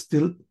have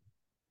still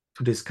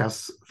to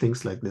discuss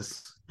things like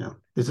this. Yeah,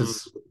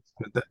 Mm.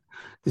 the,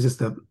 this is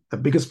the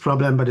biggest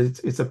problem, but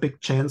it's a big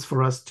chance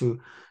for us to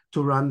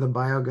run the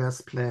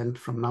biogas plant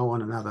from now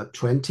on another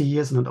 20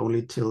 years, not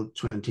only till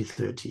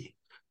 2030.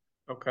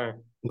 Okay.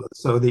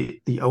 So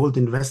the old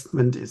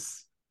investment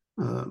is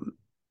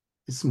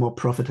more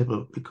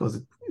profitable because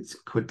it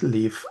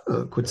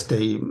could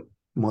stay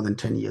more than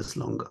 10 years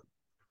longer.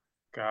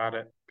 Got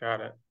it.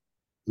 Got it.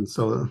 And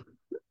so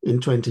in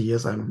 20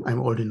 years, I'm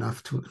old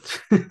enough to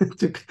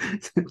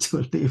to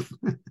leave.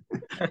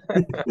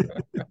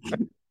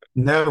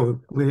 No,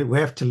 we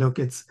have to look.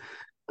 It's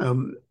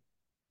um,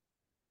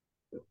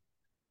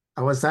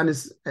 our son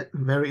is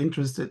very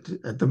interested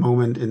at the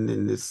moment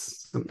in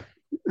this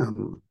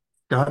um,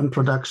 garden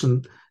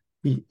production.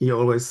 He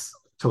always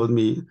told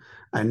me,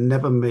 I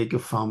never make a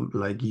farm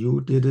like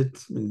you did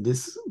it in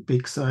this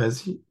big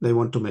size. They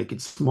want to make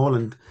it small,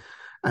 and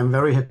I'm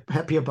very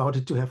happy about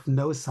it to have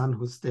no son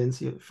who stands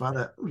here,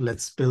 Father,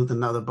 let's build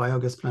another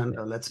biogas plant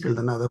or let's build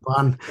another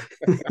barn.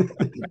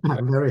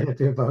 I'm very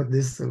happy about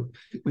this. So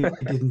we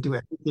didn't do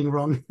anything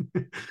wrong.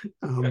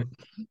 um,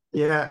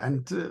 yeah,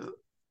 and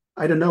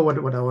I don't know what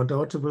our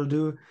daughter will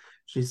do.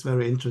 She's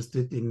very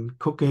interested in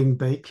cooking,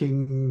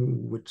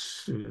 baking,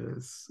 which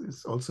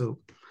is also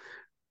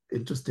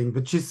interesting.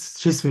 But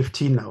she's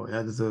 15 now.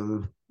 Yeah,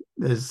 so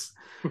there's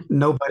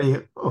nobody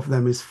of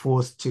them is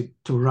forced to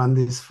run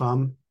this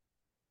farm.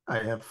 I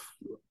have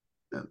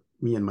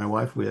me and my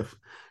wife. We have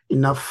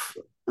enough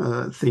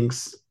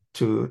things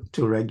to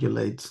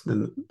regulate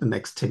the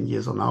next 10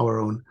 years on our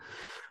own.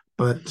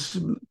 But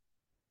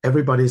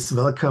everybody's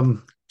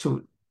welcome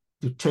to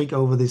take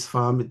over this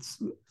farm.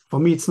 It's for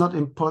me. It's not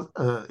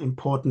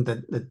important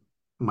that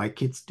my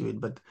kids do it,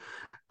 but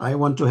I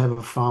want to have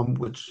a farm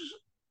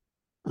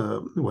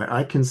where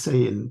I can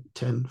say in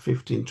 10,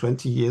 15,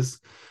 20 years,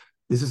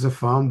 this is a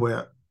farm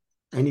where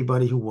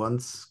anybody who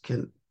wants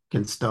can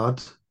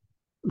start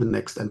the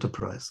next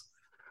enterprise.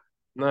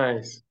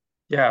 Nice.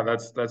 Yeah,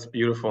 that's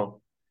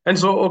beautiful. And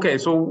so, okay,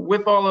 so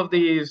with all of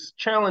these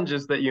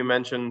challenges that you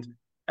mentioned,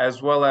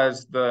 as well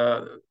as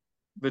the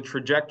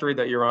trajectory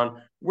that you're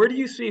on, where do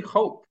you see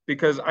hope?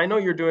 Because I know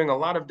you're doing a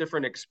lot of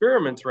different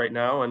experiments right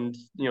now, and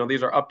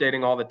these are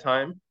updating all the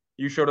time.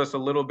 You showed us a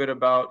little bit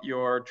about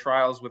your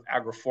trials with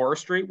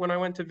agroforestry when I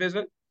went to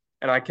visit,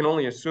 and I can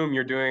only assume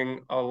you're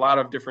doing a lot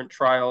of different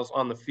trials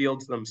on the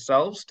fields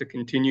themselves to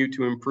continue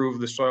to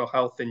improve the soil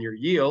health and your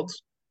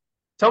yields.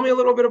 Tell me a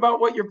little bit about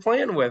what you're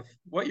playing with.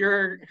 What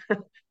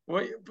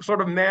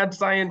sort of mad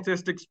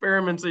scientist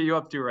experiments are you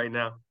up to right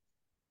now?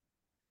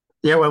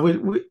 Yeah, well,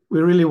 we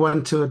really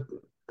want to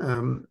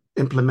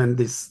implement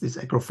these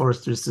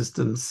agroforestry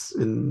systems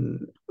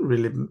in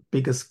really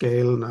bigger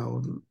scale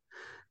now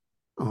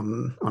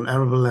on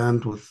arable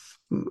land with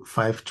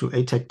 5 to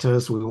 8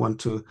 hectares. We want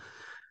to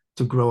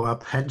grow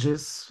up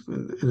hedges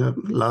in a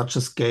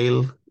larger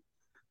scale,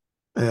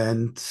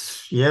 and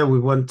yeah, we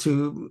want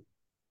to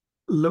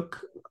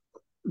look.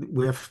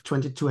 We have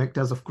 22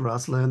 hectares of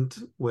grassland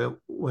where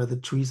the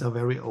trees are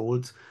very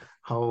old.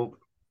 How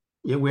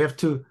yeah, we have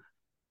to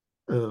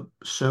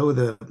show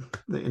the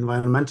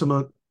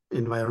environmental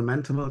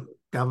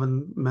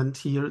government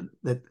here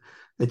that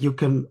you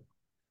can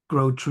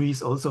grow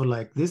trees also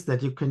like this,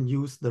 that you can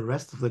use the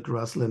rest of the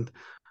grassland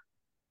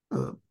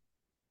uh,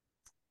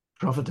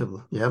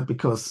 profitable. Yeah,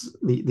 because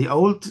the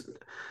old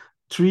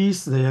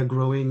trees, they are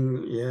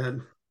growing, yeah,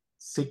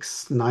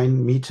 6,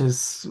 9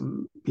 meters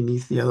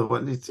beneath the other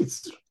one.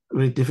 It's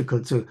really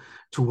difficult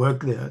to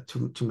work there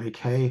to make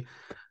hay.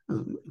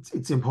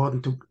 It's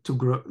important to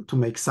grow to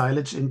make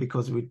silage in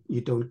because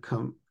you don't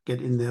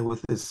get in there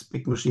with this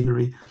big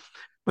machinery.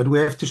 But we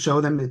have to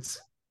show them it's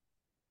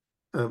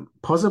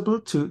possible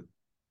to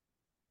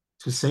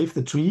save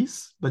the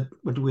trees, but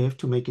we have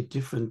to make it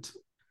different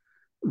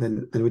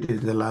than we did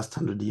in the last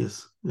 100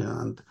 years.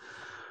 Yeah, and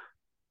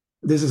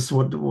this is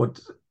what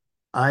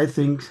I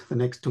think the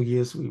next 2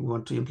 years we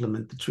want to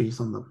implement the trees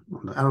on the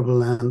arable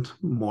land,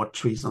 more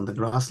trees on the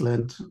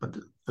grassland, but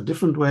a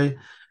different way.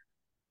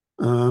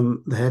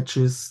 The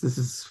hedges, this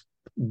is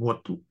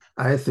what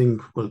I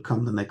think will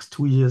come the next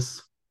 2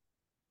 years.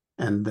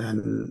 And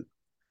then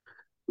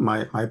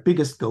my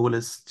biggest goal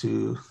is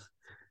to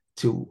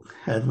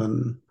have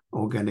an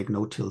organic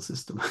no-till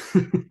system.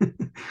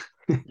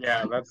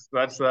 Yeah, that's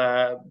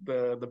the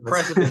That's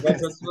precedent.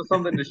 That's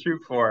something to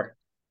shoot for.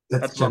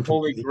 that's That's the champion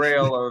holy league.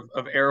 grail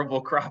of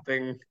arable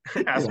cropping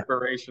Yeah,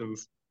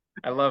 aspirations.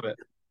 I love it.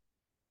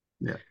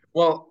 yeah.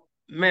 Well,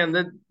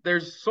 man,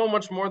 there's so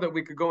much more that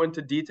we could go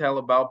into detail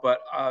about, but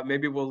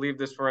maybe we'll leave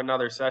this for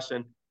another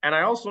session. And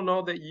I also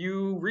know that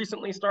you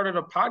recently started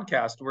a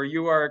podcast where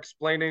you are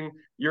explaining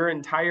your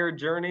entire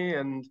journey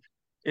and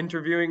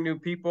interviewing new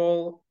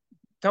people.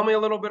 Tell me a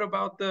little bit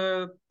about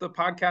the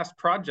podcast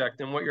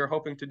project and what you're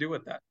hoping to do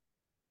with that.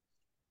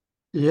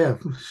 Yeah,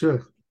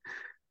 sure.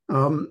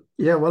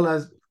 Yeah, well,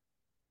 as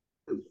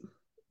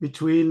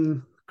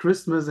between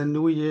Christmas and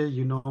New Year,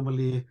 you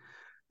normally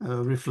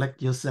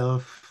reflect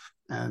yourself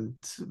and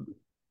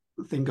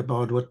think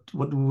about what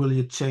will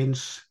you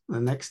change the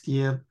next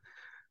year.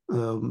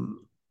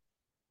 Um,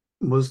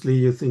 Mostly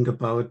you think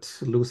about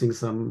losing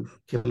some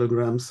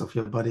kilograms of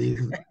your body,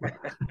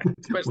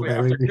 Especially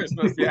wearing. after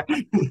Christmas, yeah.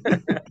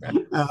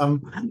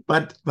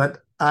 But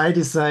I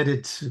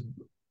decided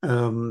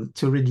to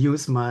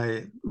reduce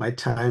my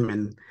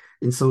time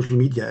in social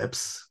media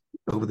apps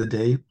over the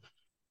day.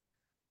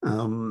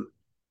 Um,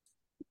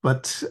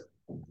 but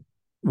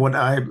what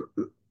I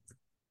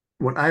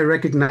what I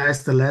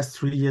recognized the last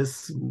 3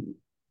 years,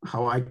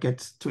 how I get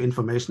to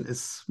information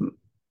is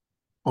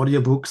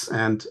audiobooks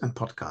and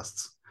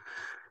podcasts.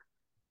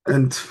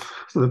 And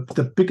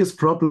the biggest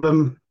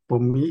problem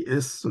for me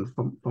is, and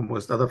for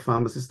most other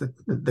farmers, is that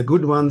the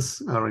good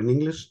ones are in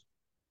English.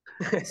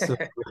 So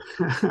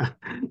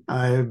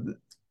I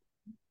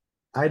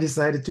I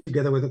decided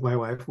together with my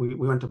wife, we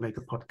want to make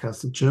a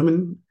podcast in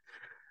German.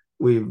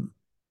 We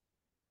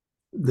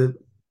the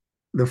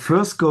the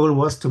first goal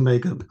was to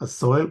make a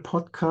soil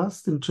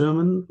podcast in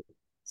German.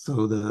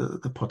 So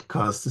the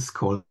podcast is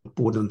called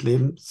Boden und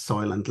Leben,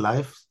 Soil and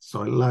Life,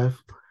 Soil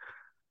Life.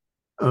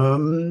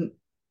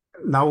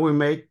 Now we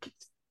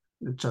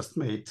just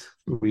made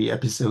 3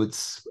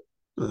 episodes.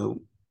 Uh,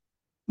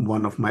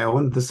 one of my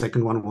own. The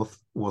second one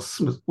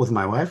was with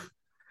my wife,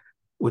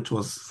 which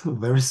was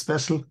very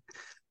special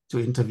to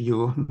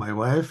interview my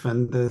wife.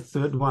 And the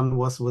third one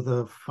was with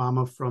a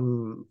farmer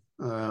from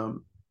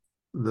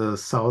the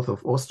south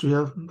of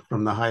Austria,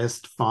 from the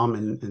highest farm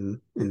in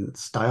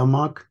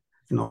Steiermark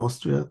in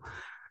Austria,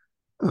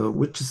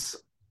 which is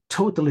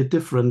totally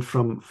different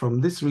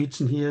from this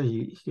region here.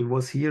 He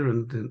was here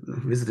and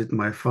visited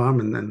my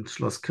farm and then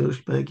Schloss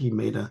Kirchberg. He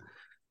made a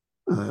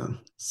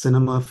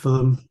cinema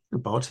film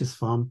about his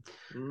farm.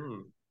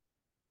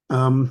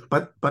 Mm.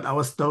 But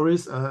our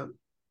stories are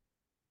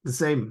the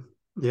same.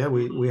 Yeah,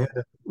 we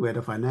had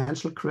a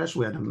financial crash.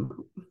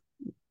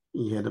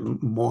 He had a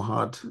more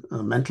hard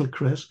mental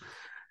crash,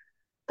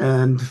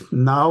 and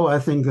now I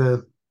think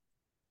the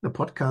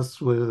podcast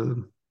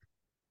will,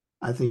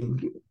 I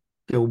think,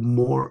 go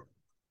more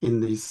in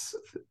these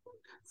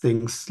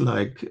things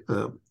like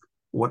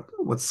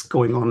what's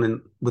going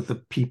on with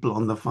the people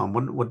on the farm.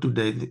 What do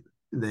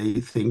they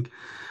think?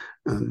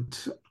 And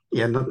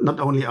yeah, not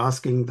only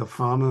asking the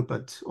farmer,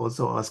 but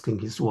also asking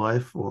his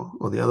wife or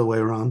the other way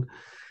around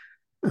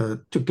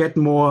to get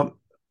more,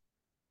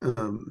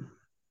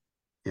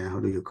 yeah, how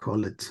do you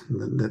call it?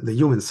 The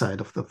human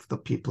side of the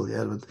people,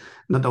 yeah, but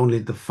not only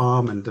the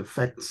farm and the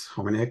facts,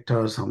 how many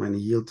hectares, how many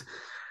yield.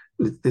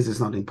 This is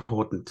not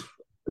important.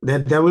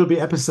 There will be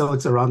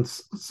episodes around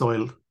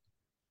soil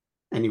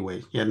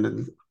anyway, yeah,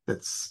 and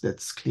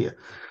that's clear.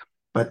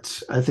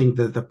 But I think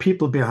that the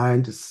people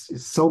behind is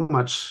so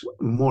much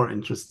more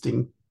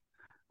interesting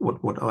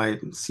what I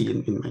see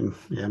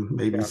yeah,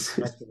 maybe Yeah,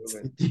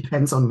 absolutely. it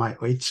depends on my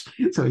age.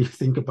 So you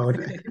think about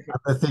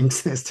other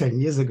things as 10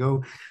 years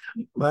ago.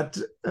 But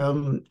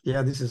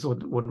yeah, this is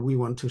what we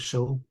want to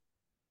show.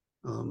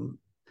 Um,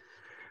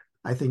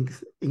 I think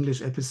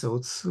English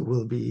episodes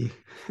will be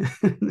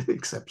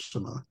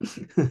exceptional.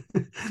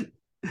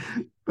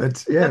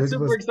 But yeah, That's it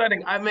super was.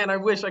 exciting. I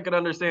wish I could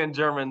understand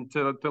German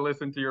to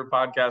listen to your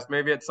podcast.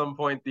 Maybe at some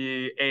point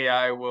the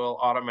AI will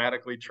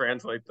automatically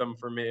translate them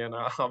for me, and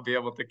I'll be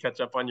able to catch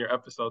up on your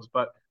episodes.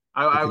 But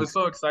I I think was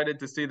so excited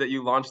to see that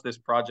you launched this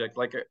project.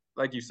 Like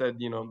you said,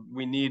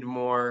 we need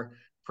more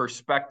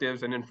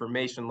perspectives and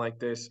information like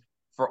this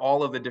for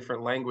all of the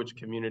different language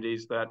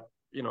communities that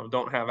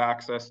don't have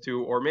access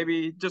to, or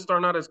maybe just are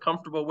not as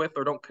comfortable with,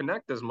 or don't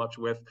connect as much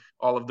with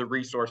all of the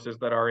resources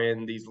that are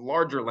in these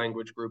larger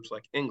language groups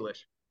like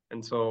English.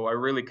 And so I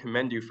really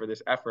commend you for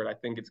this effort. I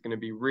think it's going to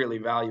be really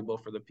valuable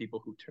for the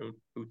people who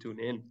tune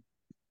in.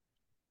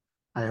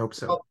 I hope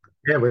so. Well,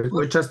 Yeah,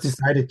 we just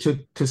decided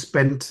to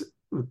spend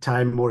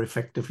time more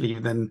effectively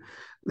than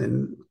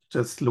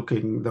just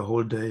looking the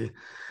whole day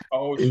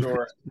oh, in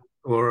sure. Facebook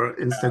or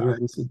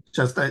Instagram.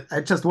 So I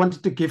just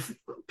wanted to give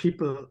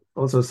people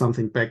also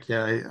something back.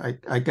 Yeah,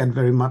 I get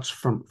very much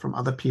from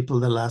other people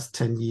the last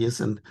 10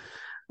 years, and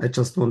I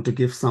just want to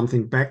give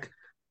something back.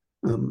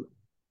 Um,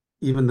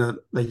 Even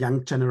the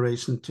young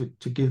generation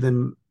to give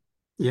them,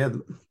 yeah,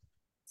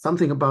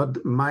 something about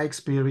my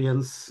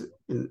experience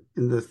in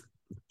the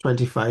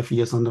 25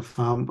 years on the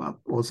farm, but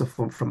also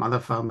from other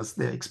farmers,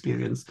 their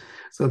experience,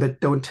 so they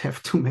don't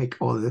have to make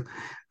all the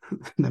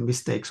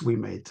mistakes we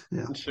made.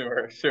 Yeah.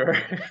 Sure, sure.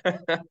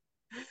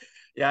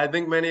 Yeah, I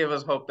think many of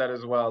us hope that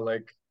as well,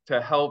 like to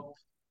help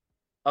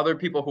other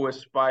people who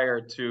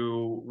aspire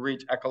to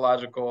reach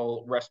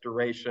ecological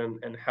restoration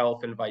and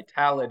health and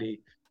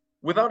vitality.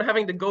 without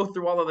having to go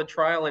through all of the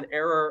trial and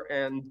error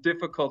and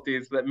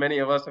difficulties that many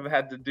of us have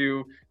had to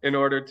do in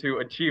order to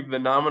achieve the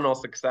nominal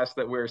success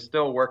that we're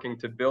still working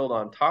to build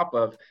on top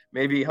of,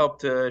 maybe help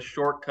to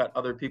shortcut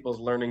other people's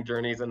learning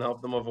journeys and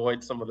help them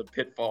avoid some of the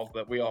pitfalls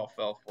that we all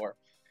fell for.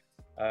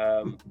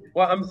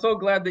 Well, I'm so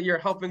glad that you're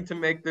helping to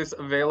make this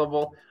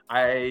available.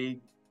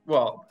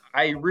 I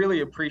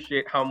really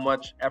appreciate how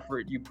much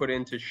effort you put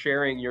into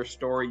sharing your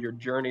story, your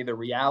journey, the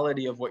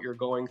reality of what you're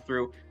going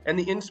through, and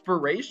the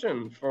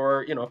inspiration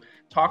for,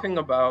 talking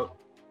about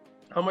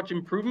how much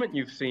improvement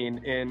you've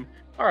seen in,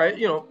 all right,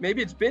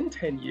 maybe it's been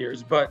 10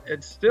 years, but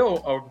it's still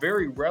a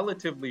very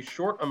relatively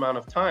short amount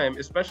of time,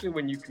 especially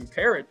when you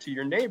compare it to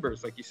your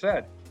neighbors, like you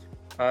said.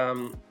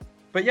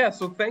 But yeah,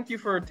 so thank you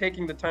for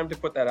taking the time to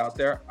put that out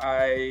there.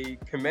 I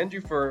commend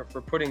you for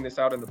putting this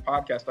out in the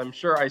podcast. I'm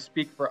sure I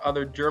speak for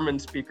other German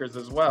speakers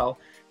as well,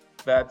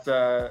 that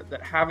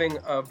having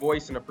a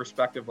voice and a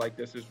perspective like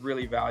this is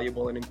really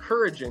valuable and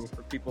encouraging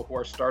for people who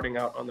are starting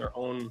out on their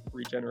own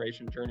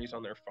regeneration journeys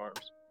on their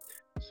farms.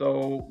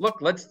 So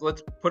look, let's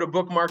put a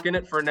bookmark in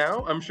it for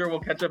now. I'm sure we'll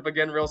catch up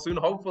again real soon,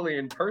 hopefully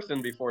in person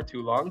before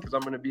too long, because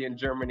I'm going to be in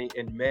Germany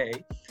in May.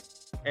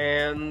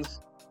 And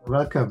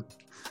welcome.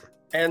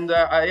 And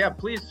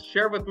please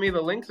share with me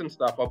the links and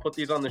stuff. I'll put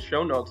these on the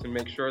show notes and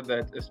make sure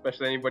that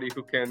especially anybody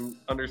who can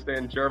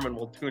understand German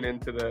will tune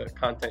into the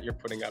content you're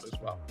putting out as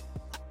well.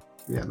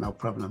 Yeah, no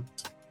problem.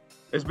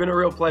 It's been a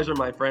real pleasure,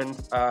 my friend.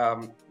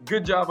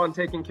 Good job on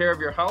taking care of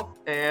your health,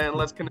 and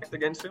let's connect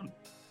again soon.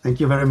 Thank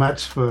you very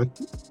much for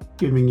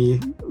giving me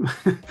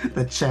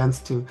the chance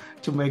to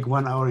make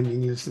 1 hour in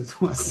English.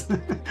 It was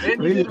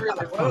and you did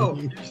really well.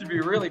 You should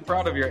be really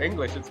proud of your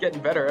English. It's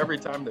getting better every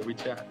time that we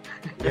chat.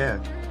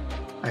 Yeah.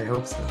 I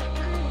hope so.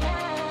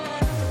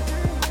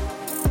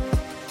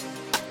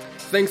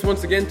 Thanks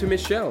once again to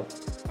Michel.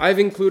 I've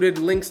included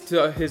links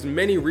to his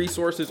many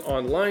resources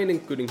online,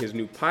 including his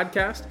new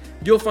podcast.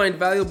 You'll find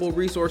valuable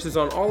resources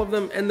on all of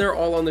them, and they're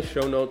all on the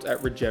show notes at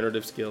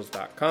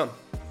regenerativeskills.com.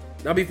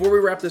 Now, before we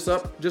wrap this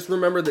up, just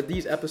remember that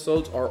these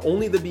episodes are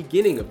only the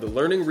beginning of the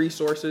learning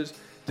resources,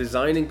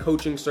 design and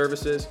coaching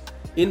services,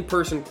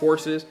 in-person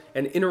courses,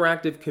 and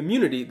interactive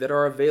community that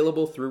are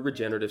available through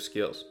Regenerative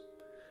Skills.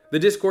 The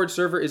Discord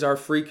server is our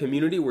free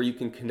community where you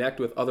can connect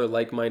with other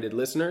like-minded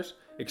listeners,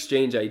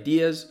 exchange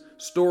ideas,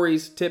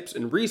 stories, tips,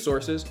 and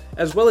resources,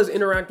 as well as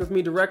interact with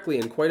me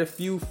directly and quite a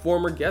few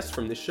former guests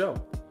from this show.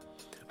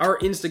 Our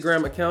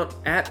Instagram account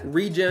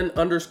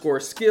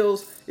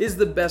 @regen_skills is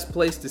the best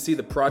place to see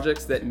the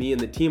projects that me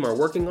and the team are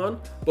working on,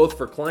 both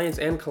for clients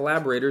and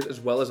collaborators,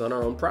 as well as on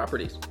our own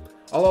properties.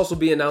 I'll also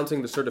be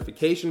announcing the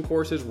certification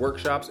courses,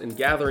 workshops, and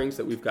gatherings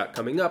that we've got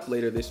coming up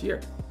later this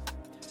year.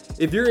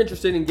 If you're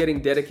interested in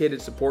getting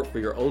dedicated support for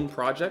your own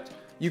project,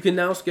 you can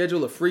now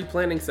schedule a free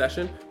planning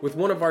session with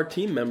one of our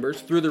team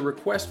members through the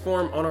request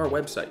form on our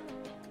website.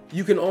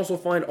 You can also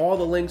find all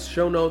the links,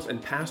 show notes,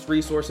 and past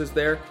resources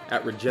there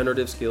at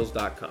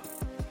regenerativeskills.com.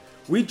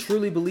 We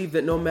truly believe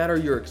that no matter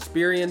your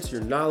experience,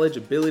 your knowledge,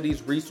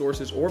 abilities,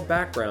 resources, or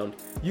background,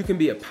 you can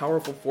be a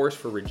powerful force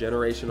for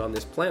regeneration on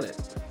this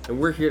planet, and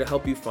we're here to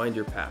help you find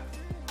your path.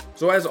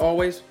 So as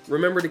always,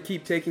 remember to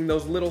keep taking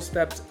those little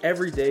steps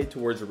every day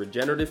towards a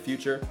regenerative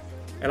future,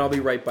 and I'll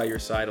be right by your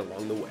side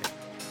along the way.